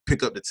we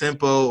pick up the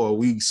tempo or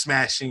we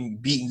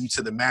beating you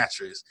to the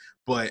mattress.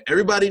 But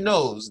everybody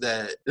knows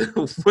that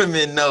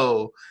women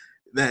know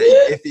that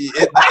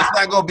it's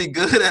not gonna be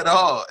good at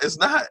all.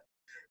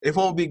 It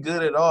won't be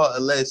good at all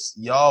unless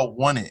y'all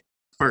want it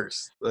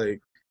first. Like,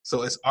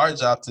 so it's our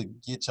job to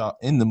get y'all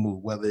in the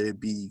mood, whether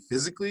it be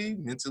physically,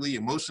 mentally,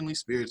 emotionally,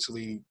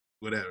 spiritually,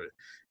 whatever.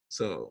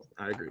 So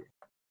I agree.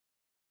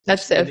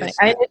 That's so funny.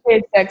 I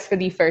initiated sex for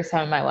the first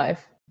time in my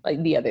life,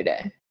 like the other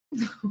day.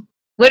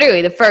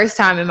 Literally the first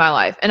time in my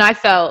life. And I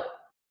felt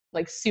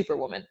like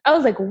Superwoman. I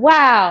was like,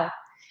 wow.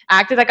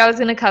 I acted like I was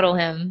going to cuddle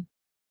him,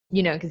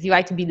 because you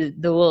like to be the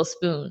little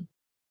spoon.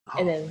 Oh,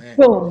 and then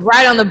boom,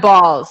 right on the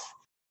balls.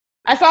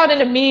 I saw it in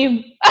a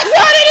meme.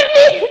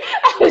 I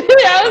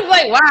was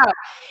like, wow.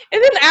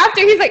 And then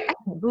after, he's like, I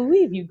can't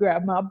believe you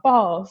grabbed my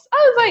balls. I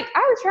was like, I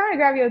was trying to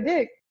grab your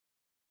dick,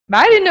 but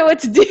I didn't know what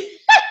to do.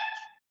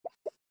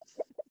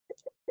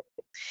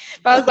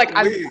 But I was like,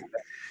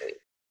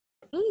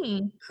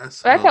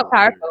 that felt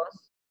powerful.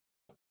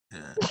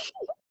 Yeah.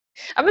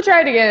 I'm going to try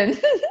it again.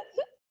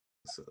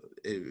 So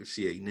if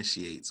she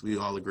initiates, we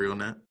all agree on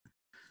that?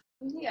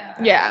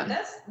 Yeah.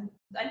 That's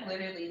like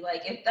literally,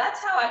 like, if that's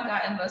how I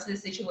got in most of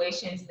the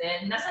situations,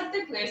 then that's like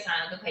the clear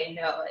sign. Okay,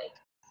 no, like,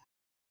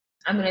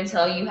 I'm going to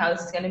tell you how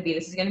this is going to be.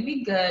 This is going to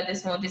be good.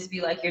 This won't just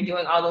be like you're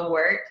doing all the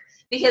work.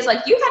 Because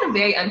like you had a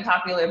very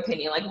unpopular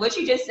opinion. Like what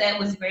you just said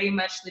was very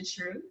much the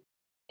truth.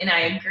 And I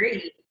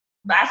agree.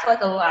 But I feel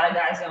like a lot of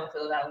guys don't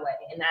feel that way.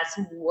 And that's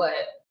what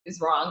is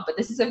wrong. But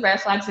this is a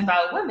red flags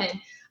about women.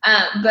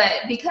 But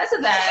because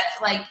of that,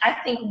 like I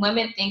think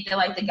women think that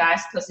like the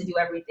guy's supposed to do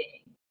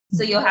everything.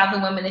 So you'll have the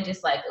women that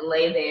just like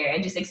lay there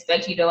and just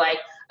expect you to like,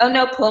 oh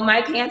no, pull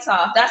my pants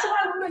off. That's why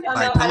women don't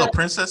like know. Pillow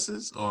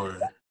princesses or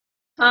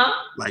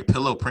like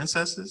pillow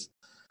princesses?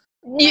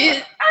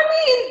 Yeah.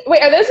 I mean,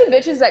 wait, are those the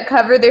bitches that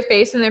cover their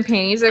face and their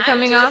panties are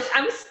coming off?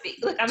 I'm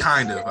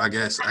kind of. I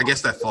guess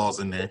that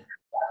falls in there.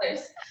 You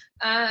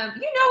know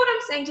what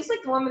I'm saying? Just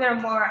like the women that are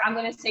more, I'm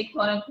gonna say,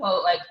 quote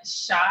unquote, like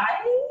shy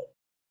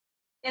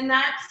in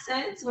that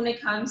sense when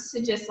it comes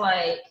to just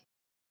like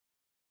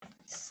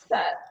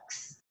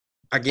sex.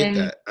 I get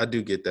that. I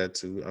do get that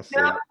too. I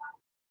feel.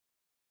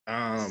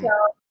 So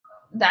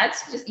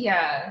that's just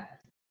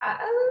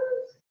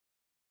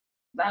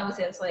but I would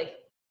say it's like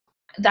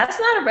that's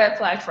not a red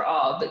flag for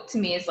all, but to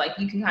me it's like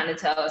you can kind of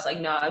tell. It's like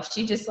no, if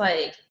she just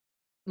like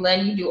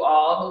letting you do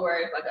all the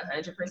work like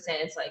 100%,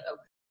 it's like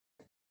okay.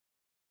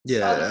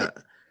 Yeah.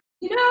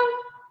 You know.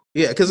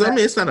 Yeah, because I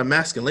mean it's not a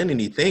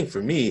masculinity thing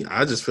for me.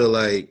 I just feel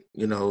like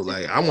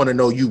like I want to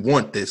know you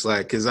want this,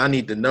 like because I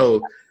need to know.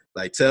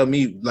 Like tell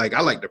me, like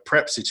I like the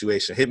prep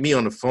situation. Hit me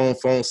on the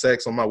phone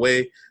sex on my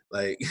way.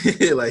 Like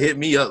like hit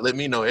me up, let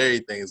me know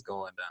everything is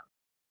going down.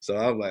 So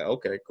I'm like,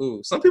 okay,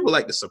 cool. Some people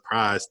like the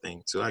surprise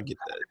thing too. I get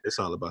that. It's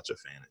all about your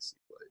fantasy.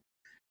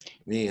 But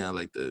me, I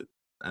like to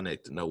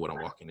know what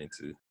I'm walking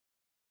into.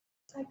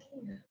 I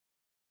can't.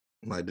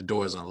 Like the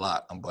door's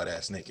unlocked, I'm butt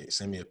ass naked.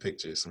 Send me a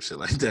picture, some shit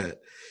like that.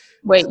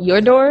 Wait,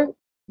 your door?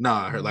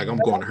 Nah, like I'm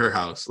going to her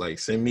house. Like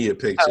send me a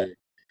picture. Oh.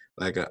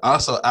 Like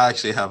also, I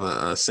actually have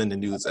a send the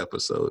nudes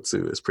episode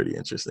too. It's pretty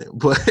interesting,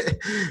 but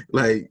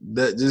like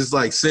that, just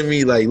like send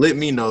me, like let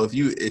me know if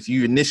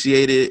you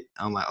initiate it.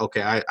 I'm like,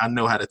 okay, I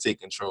know how to take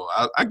control.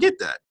 I get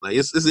that. Like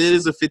it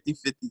is a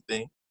 50-50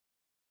 thing.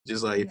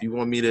 Just like if you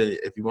want me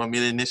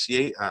to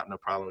initiate, I have no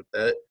problem with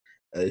that.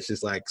 It's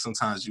just like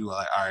sometimes you are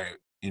like, all right,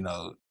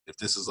 if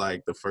this is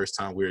like the first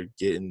time we're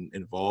getting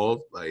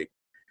involved, like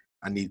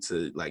I need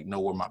to like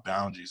know where my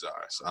boundaries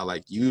are. So I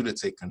like you to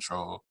take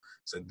control.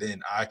 So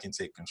then I can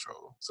take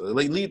control. So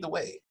like lead the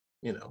way,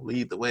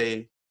 lead the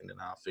way, and then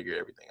I'll figure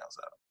everything else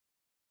out.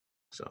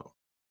 So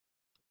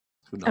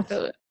who knows? I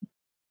feel it.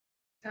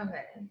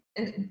 Okay.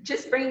 And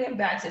just bringing it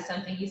back to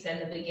something you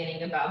said in the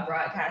beginning about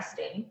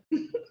broadcasting.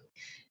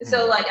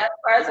 So like as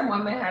far as a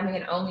woman having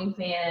an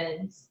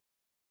OnlyFans,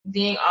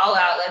 being all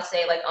out, let's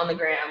say like on the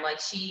gram, like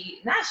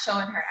she not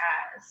showing her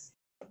ass,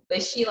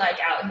 but she like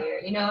out here,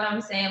 you know what I'm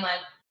saying?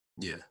 Like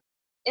yeah.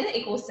 In an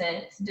equal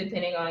sense,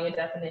 depending on your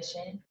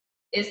definition.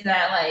 Is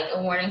that like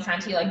a warning sign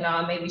to you, like,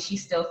 nah, maybe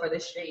she's still for the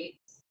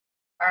streets?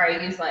 Or are you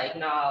just like,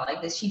 nah,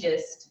 like this, she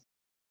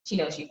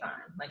knows she's fine.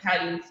 Like, how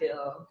do you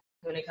feel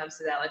when it comes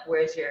to that? Like,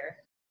 where's your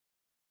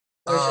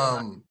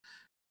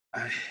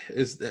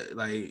it's that,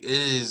 like it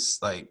is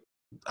like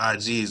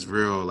IG is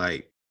real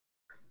like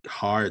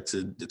hard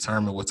to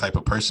determine what type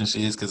of person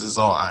she is because it's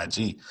all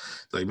IG.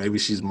 Like maybe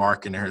she's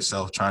marketing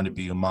herself trying to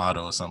be a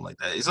model or something like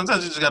that.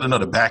 Sometimes you just got to know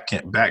the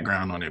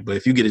background on it. But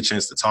if you get a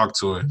chance to talk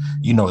to her,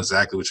 you know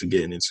exactly what you're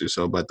getting into.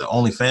 So, but the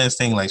OnlyFans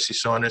thing, like she's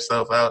showing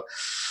herself out,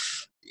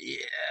 yeah,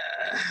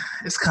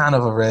 it's kind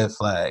of a red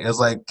flag. It's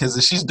like because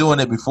if she's doing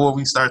it before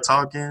we start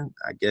talking,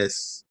 I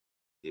guess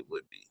it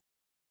would be.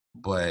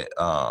 But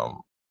I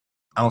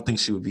don't think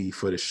she would be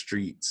for the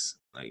streets.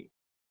 Like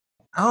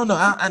I don't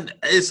know.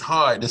 It's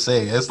hard to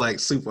say. It's like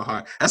super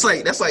hard. That's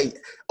like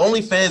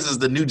OnlyFans is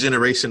the new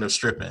generation of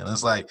stripping.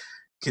 It's like,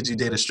 could you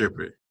date a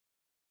stripper?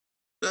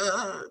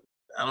 I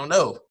don't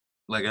know.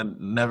 Like I've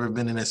never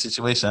been in that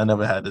situation. I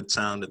never had the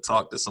time to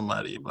talk to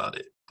somebody about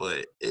it.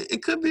 But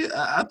it could be.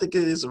 I think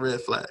it is a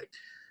red flag.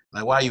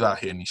 Like, why are you out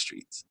here in these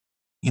streets?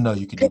 You know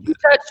you could do better. You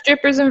touch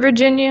strippers in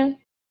Virginia?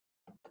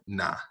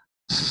 Nah.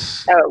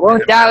 Oh, well,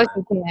 Dallas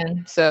you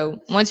can. So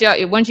once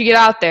you get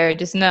out there,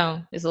 just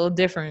know it's a little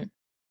different.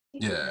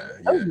 Yeah.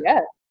 Oh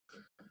yeah,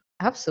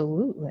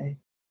 absolutely.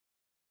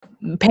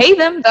 Pay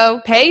them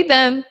though. Pay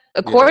them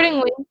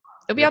accordingly.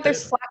 They'll be out there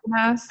slapping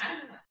ass.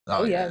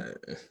 Oh yeah.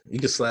 You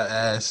can slap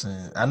ass,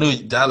 and I knew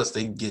Dallas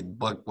they get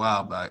buck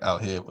wild back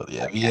out here, but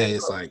yeah,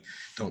 it's like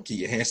don't keep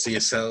your hands to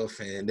yourself,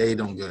 and they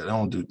don't go. I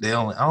don't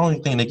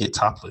even think they get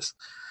topless.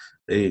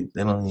 They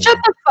don't even. Shut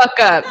the fuck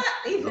up.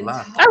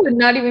 I would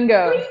not even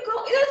go.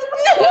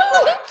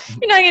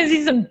 You're not gonna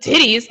see some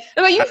titties.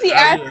 But you see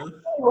ass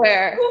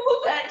everywhere.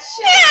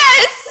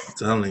 Yes. I'm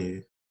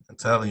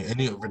telling you.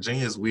 And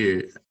Virginia's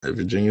weird.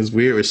 Virginia's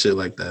weird with shit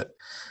like that.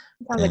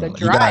 Sounds like a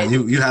drive.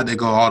 You had to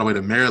go all the way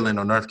to Maryland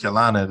or North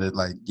Carolina to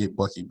like get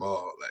Bucky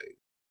Ball,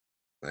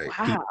 like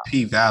wow.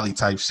 P Valley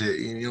type shit.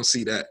 You don't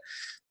see that.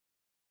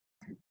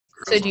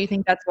 So do you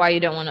think that's why you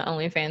don't want an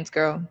OnlyFans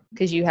girl?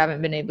 Because you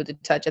haven't been able to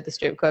touch at the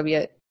strip club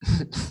yet?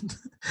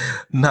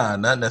 Nah,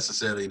 not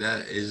necessarily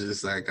that. It's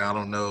just like I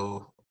don't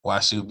know why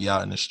she would be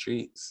out in the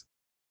streets.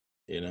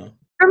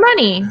 For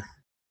money.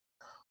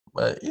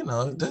 But you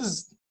know,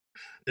 this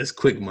it's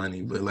quick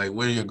money. But like,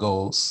 what are your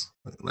goals?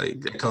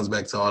 Like, it comes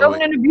back to all the Going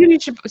way. in a beauty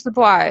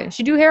supply.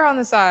 She do hair on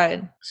the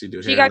side. She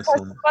do She hair on got the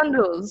custom side.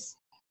 bundles.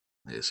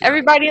 Yeah, she got-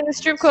 Everybody in the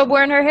strip club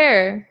wearing her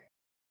hair.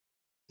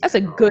 That's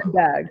a good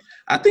bag.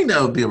 I think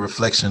that would be a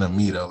reflection of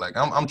me though. Like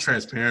I'm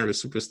transparent with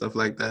super stuff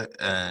like that,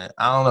 and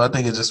I don't know. I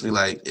think it just be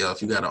like, yo,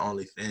 if you got an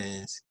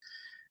OnlyFans,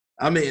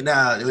 I mean,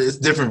 now it's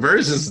different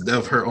versions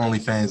of her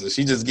OnlyFans. If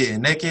she just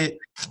getting naked,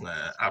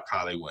 I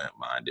probably wouldn't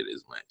mind it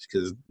as much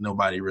because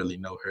nobody really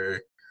know her.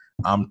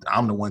 I'm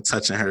the one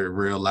touching her in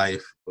real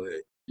life, but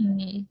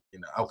you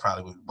know, I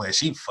probably would. But if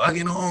she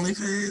fucking on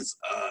OnlyFans,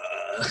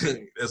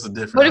 that's a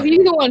different. What if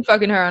you the one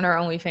fucking her on her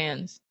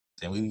OnlyFans?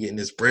 Then we getting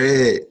this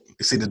bread.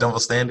 You see the double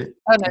standard?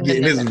 Oh, no,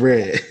 Getting this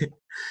bread.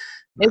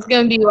 It's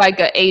gonna be like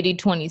a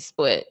 80-20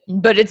 split,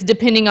 but it's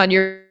depending on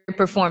your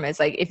performance.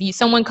 Like if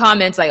someone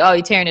comments like, "Oh,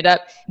 you're tearing it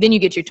up," then you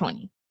get your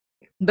 20.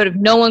 But if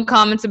no one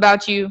comments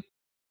about you,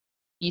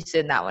 you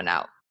send that one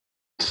out.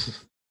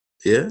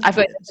 Yeah, I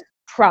feel like that's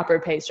proper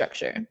pay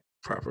structure.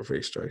 Proper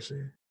pay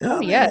structure.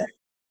 Oh yeah.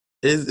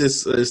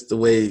 It's the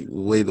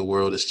way the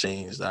world has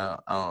changed. I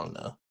don't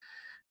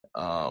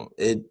know.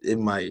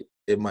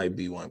 It might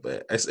be one,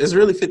 but it's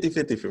really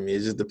 50-50 for me. It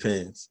just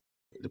depends.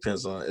 It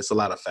depends on, it's a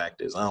lot of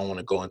factors. I don't want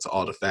to go into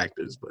all the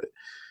factors, but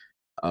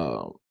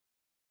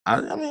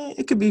I mean,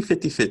 it could be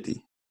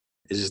 50-50.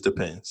 It just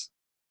depends.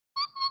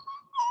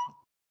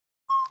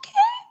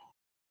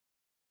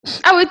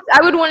 I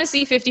would want to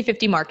see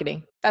 50-50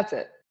 marketing. That's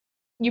it.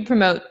 You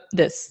promote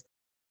this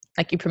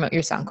like you promote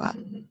your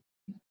SoundCloud.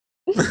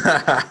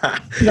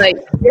 Like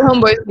your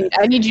homeboys need,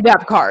 I need you to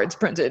have cards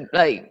printed.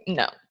 Like,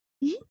 no.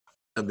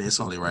 I mean, it's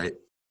only right,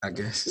 I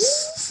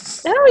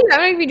guess. No, you're not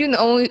gonna be doing the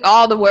only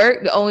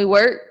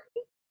work,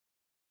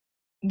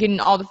 getting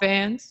all the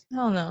fans.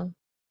 Hell no.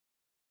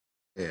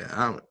 Yeah,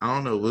 I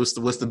don't know. What's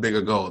the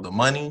bigger goal? The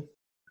money?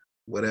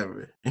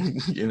 Whatever.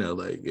 You know,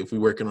 like if we're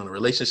working on a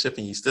relationship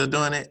and you still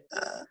doing it,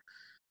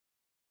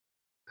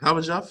 how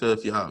would y'all feel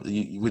if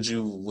would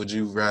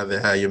you rather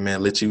have your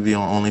man let you be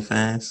on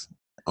OnlyFans,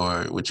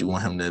 or would you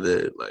want him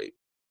to like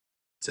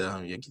tell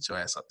him, "Yeah, get your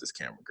ass off this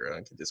camera, girl,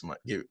 and get this money,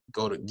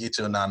 get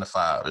your 9 to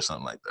 5 or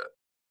something like that"?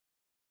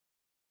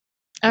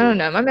 I don't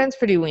know. My man's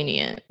pretty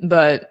lenient,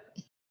 but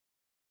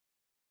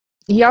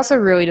he also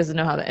really doesn't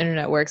know how the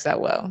internet works that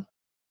well,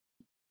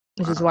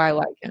 which is why I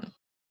like him.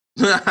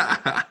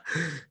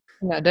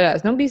 No,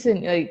 deadass. Don't be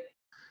sitting like.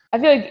 I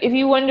feel like if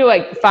he wanted to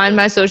like find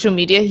my social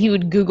media, he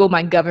would Google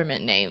my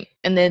government name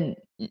and then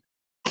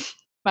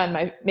find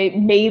my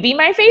maybe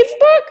my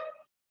Facebook.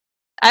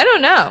 I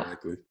don't know.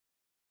 Exactly.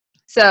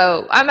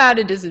 So I'm at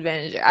a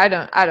disadvantage. I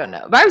don't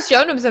know. But I've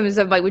shown him some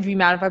stuff like, would you be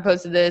mad if I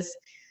posted this,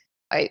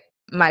 like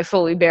my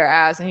fully bare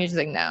ass, and he's just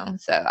like, no.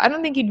 So I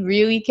don't think he'd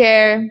really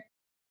care.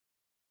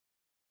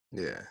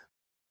 Yeah.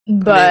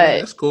 But I mean,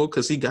 that's cool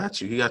because he got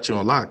you. He got you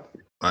on lock.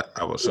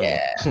 I was saying.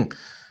 Yeah.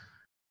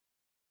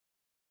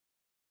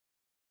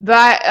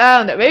 But I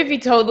don't know. Maybe if he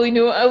totally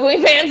knew what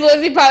OnlyFans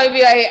was, he'd probably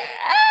be like,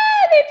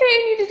 they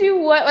paying you to do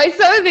what? Like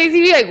some of the things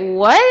he'd be like,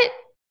 what?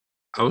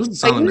 I was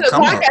Like, telling you him to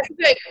come up.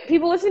 like,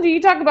 people listen to you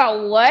talk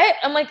about what?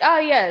 I'm like, oh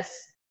yes.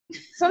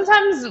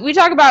 Sometimes we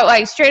talk about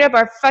like straight up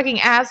our fucking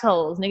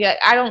assholes. Nigga, like,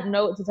 I don't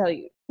know what to tell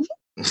you.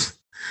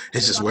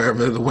 It's just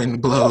wherever the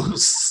wind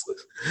blows.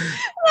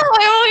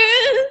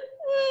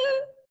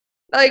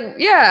 Like,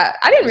 yeah,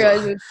 I didn't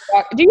realize it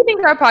was do you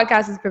think our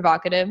podcast is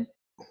provocative?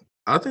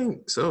 I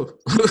think so.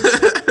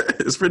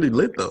 It's pretty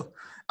lit though.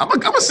 I'm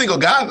a single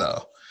guy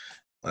though.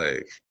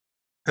 Like,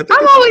 I'm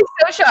always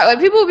so shocked. Like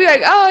people will be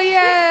like, "Oh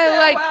yeah,"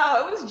 like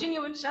wow, it was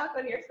genuine shock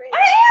on your face.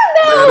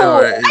 I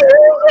know. Right. I'm a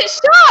little bit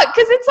shocked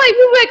because it's like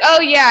people be like, "Oh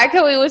yeah, I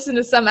can only listen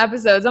to some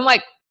episodes." I'm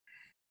like,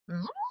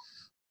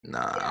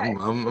 nah,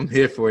 I'm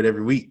here for it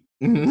every week.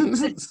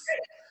 it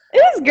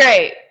is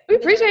great. We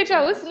appreciate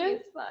y'all listening.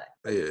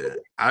 Yeah,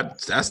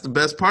 that's the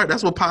best part.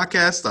 That's what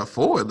podcasts are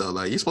for, though.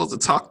 Like, you're supposed to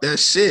talk that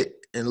shit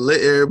and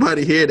let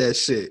everybody hear that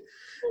shit.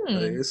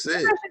 Like, that's it. I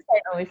should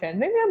say OnlyFans.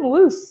 Maybe I'm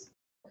loose.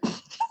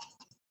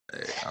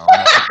 Hey, I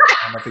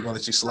don't know if he's gonna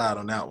let you slide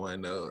on that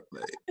one though.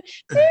 Like,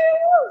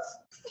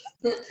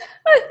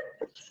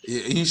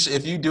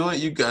 if you do it,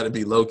 you gotta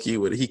be low key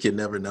with it. He can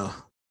never know.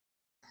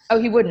 Oh,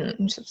 he wouldn't.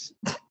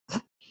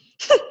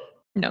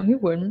 No, he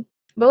wouldn't.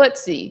 But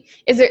let's see.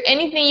 Is there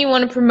anything you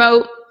want to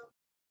promote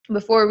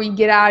before we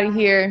get out of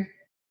here?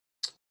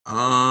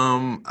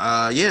 Yeah,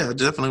 I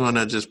definitely want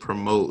to just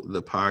promote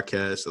the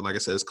podcast. Like I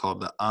said, it's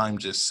called the I'm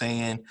Just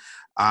Saying.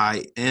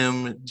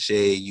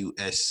 IMJUST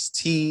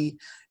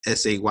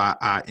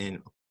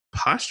SAYIN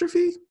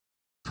apostrophe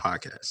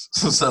podcast.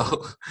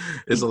 So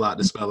it's a lot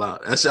to spell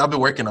out. Actually, I've been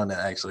working on that.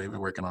 Actually, I've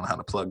been working on how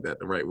to plug that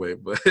the right way.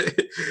 But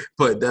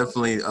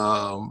definitely,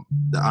 the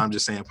I'm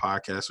Just Saying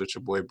podcast with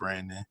your boy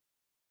Brandon,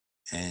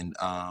 and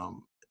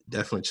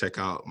definitely check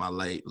out my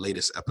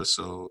latest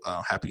episode.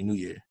 Happy New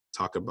Year.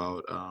 Talk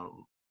about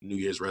New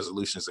Year's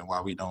resolutions and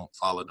why we don't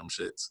follow them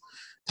shits.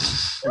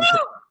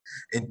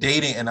 And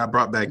dating, and I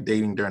brought back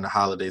dating during the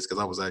holidays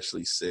because I was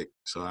actually sick,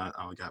 so I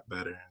got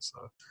better. And so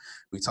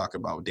we talk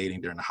about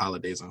dating during the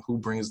holidays and who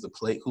brings the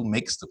plate, who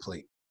makes the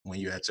plate when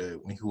you're at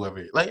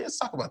whoever. Like, let's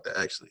talk about that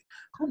actually.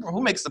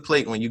 Who makes the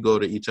plate when you go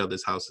to each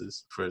other's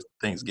houses for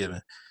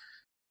Thanksgiving?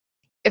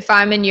 If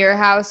I'm in your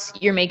house,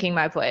 you're making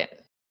my plate.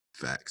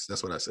 Facts.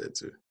 That's what I said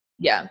too.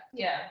 Yeah.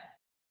 Yeah.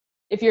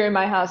 If you're in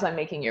my house, I'm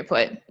making your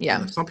plate.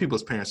 Yeah. Some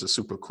people's parents are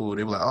super cool.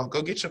 They were like, "Oh,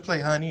 go get your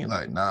plate, honey."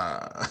 Like,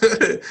 nah,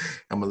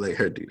 I'm gonna let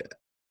her do that.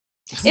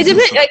 It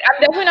depends. Like, I'm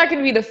definitely not going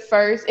to be the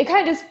first. It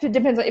kind of just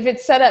depends on if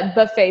it's set up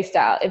buffet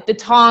style. If the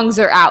tongs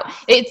are out,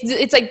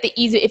 it's like the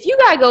easy. If you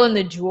gotta go in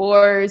the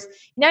drawers,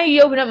 now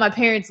you open up my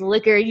parents'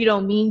 liquor. You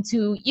don't mean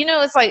to. You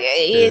know, it's like,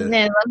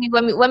 man,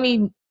 let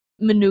me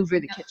maneuver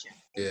the kitchen.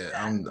 Yeah,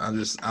 I'm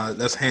just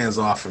that's hands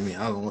off for me.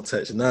 I don't want to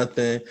touch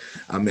nothing.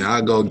 I mean,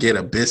 I'll go get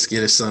a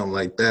biscuit or something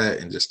like that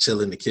and just chill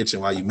in the kitchen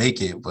while you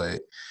make it.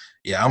 But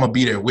yeah, I'm gonna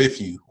be there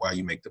with you while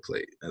you make the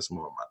plate. That's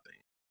more of my thing.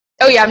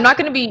 Oh yeah, I'm not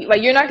gonna be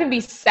like, you're not gonna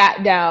be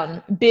sat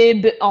down,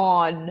 bib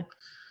on,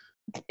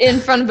 in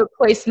front of a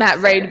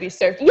placemat ready to be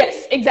served.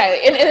 Yes,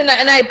 exactly.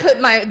 And I put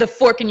the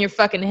fork in your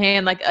fucking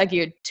hand like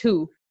you're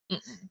two.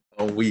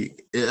 A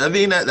week. I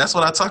mean, that's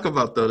what I talk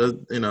about though.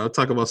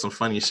 Talk about some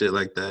funny shit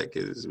like that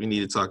because we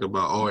need to talk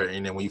about.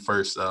 And then when you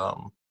first,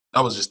 that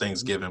was just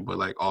Thanksgiving, but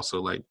like also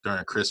like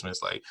during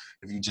Christmas, like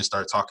if you just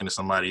start talking to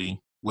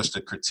somebody, what's the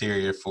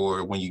criteria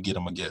for when you get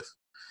them a gift?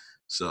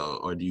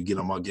 So, or do you get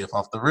them a gift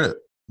off the rip?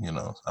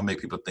 I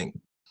make people think.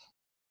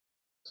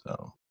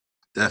 So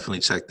definitely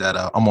check that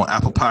out. I'm on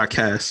Apple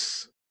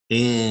Podcasts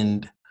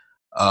and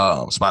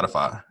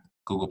Spotify,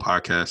 Google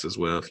Podcasts as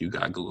well if you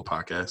got Google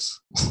Podcasts.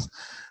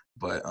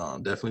 But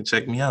definitely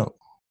check me out.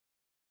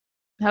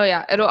 Hell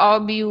yeah. It'll all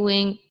be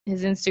linked,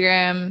 his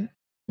Instagram,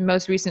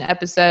 most recent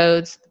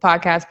episodes, the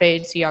podcast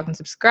page, so y'all can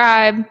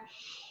subscribe.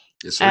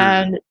 Yes, sir.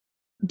 And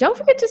don't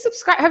forget to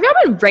subscribe. Have y'all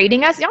been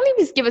rating us? Y'all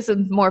need to give us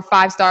some more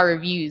 5-star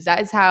reviews.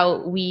 That is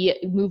how we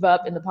move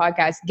up in the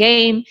podcast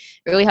game.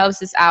 It really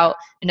helps us out.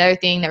 Another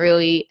thing that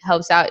really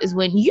helps out is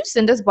when you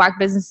send us Black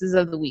Businesses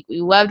of the Week.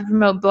 We love to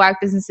promote Black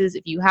businesses.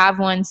 If you have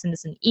one, send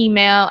us an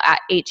email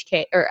at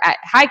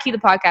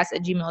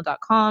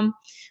highkeythepodcast@gmail.com.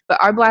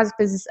 But our Black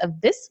Business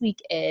of this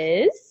week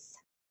is...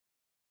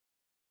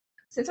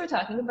 Since we're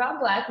talking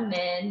about Black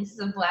men, this is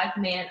a Black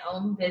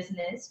man-owned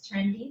business,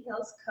 Trendy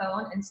Hills Co.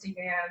 on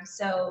Instagram.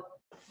 So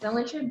don't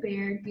let your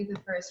beard be the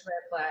first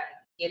red flag.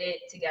 Get it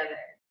together.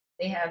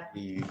 They have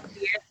beard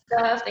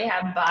stuff. They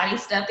have body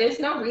stuff. There's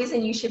no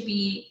reason you should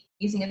be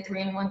using a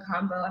 3-in-1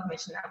 combo. I've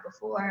mentioned that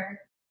before.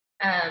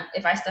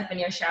 If I step in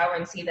your shower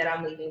and see that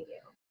I'm leaving you.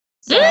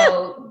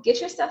 So get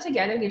your stuff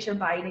together. Get your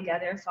body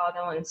together. Follow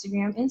them on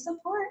Instagram and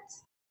support.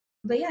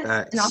 But yes,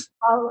 and also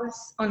follow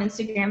us on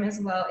Instagram as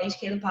well,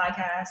 HK the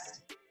Podcast.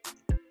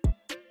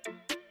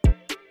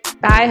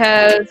 Bye,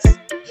 hoes.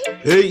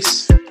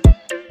 Peace.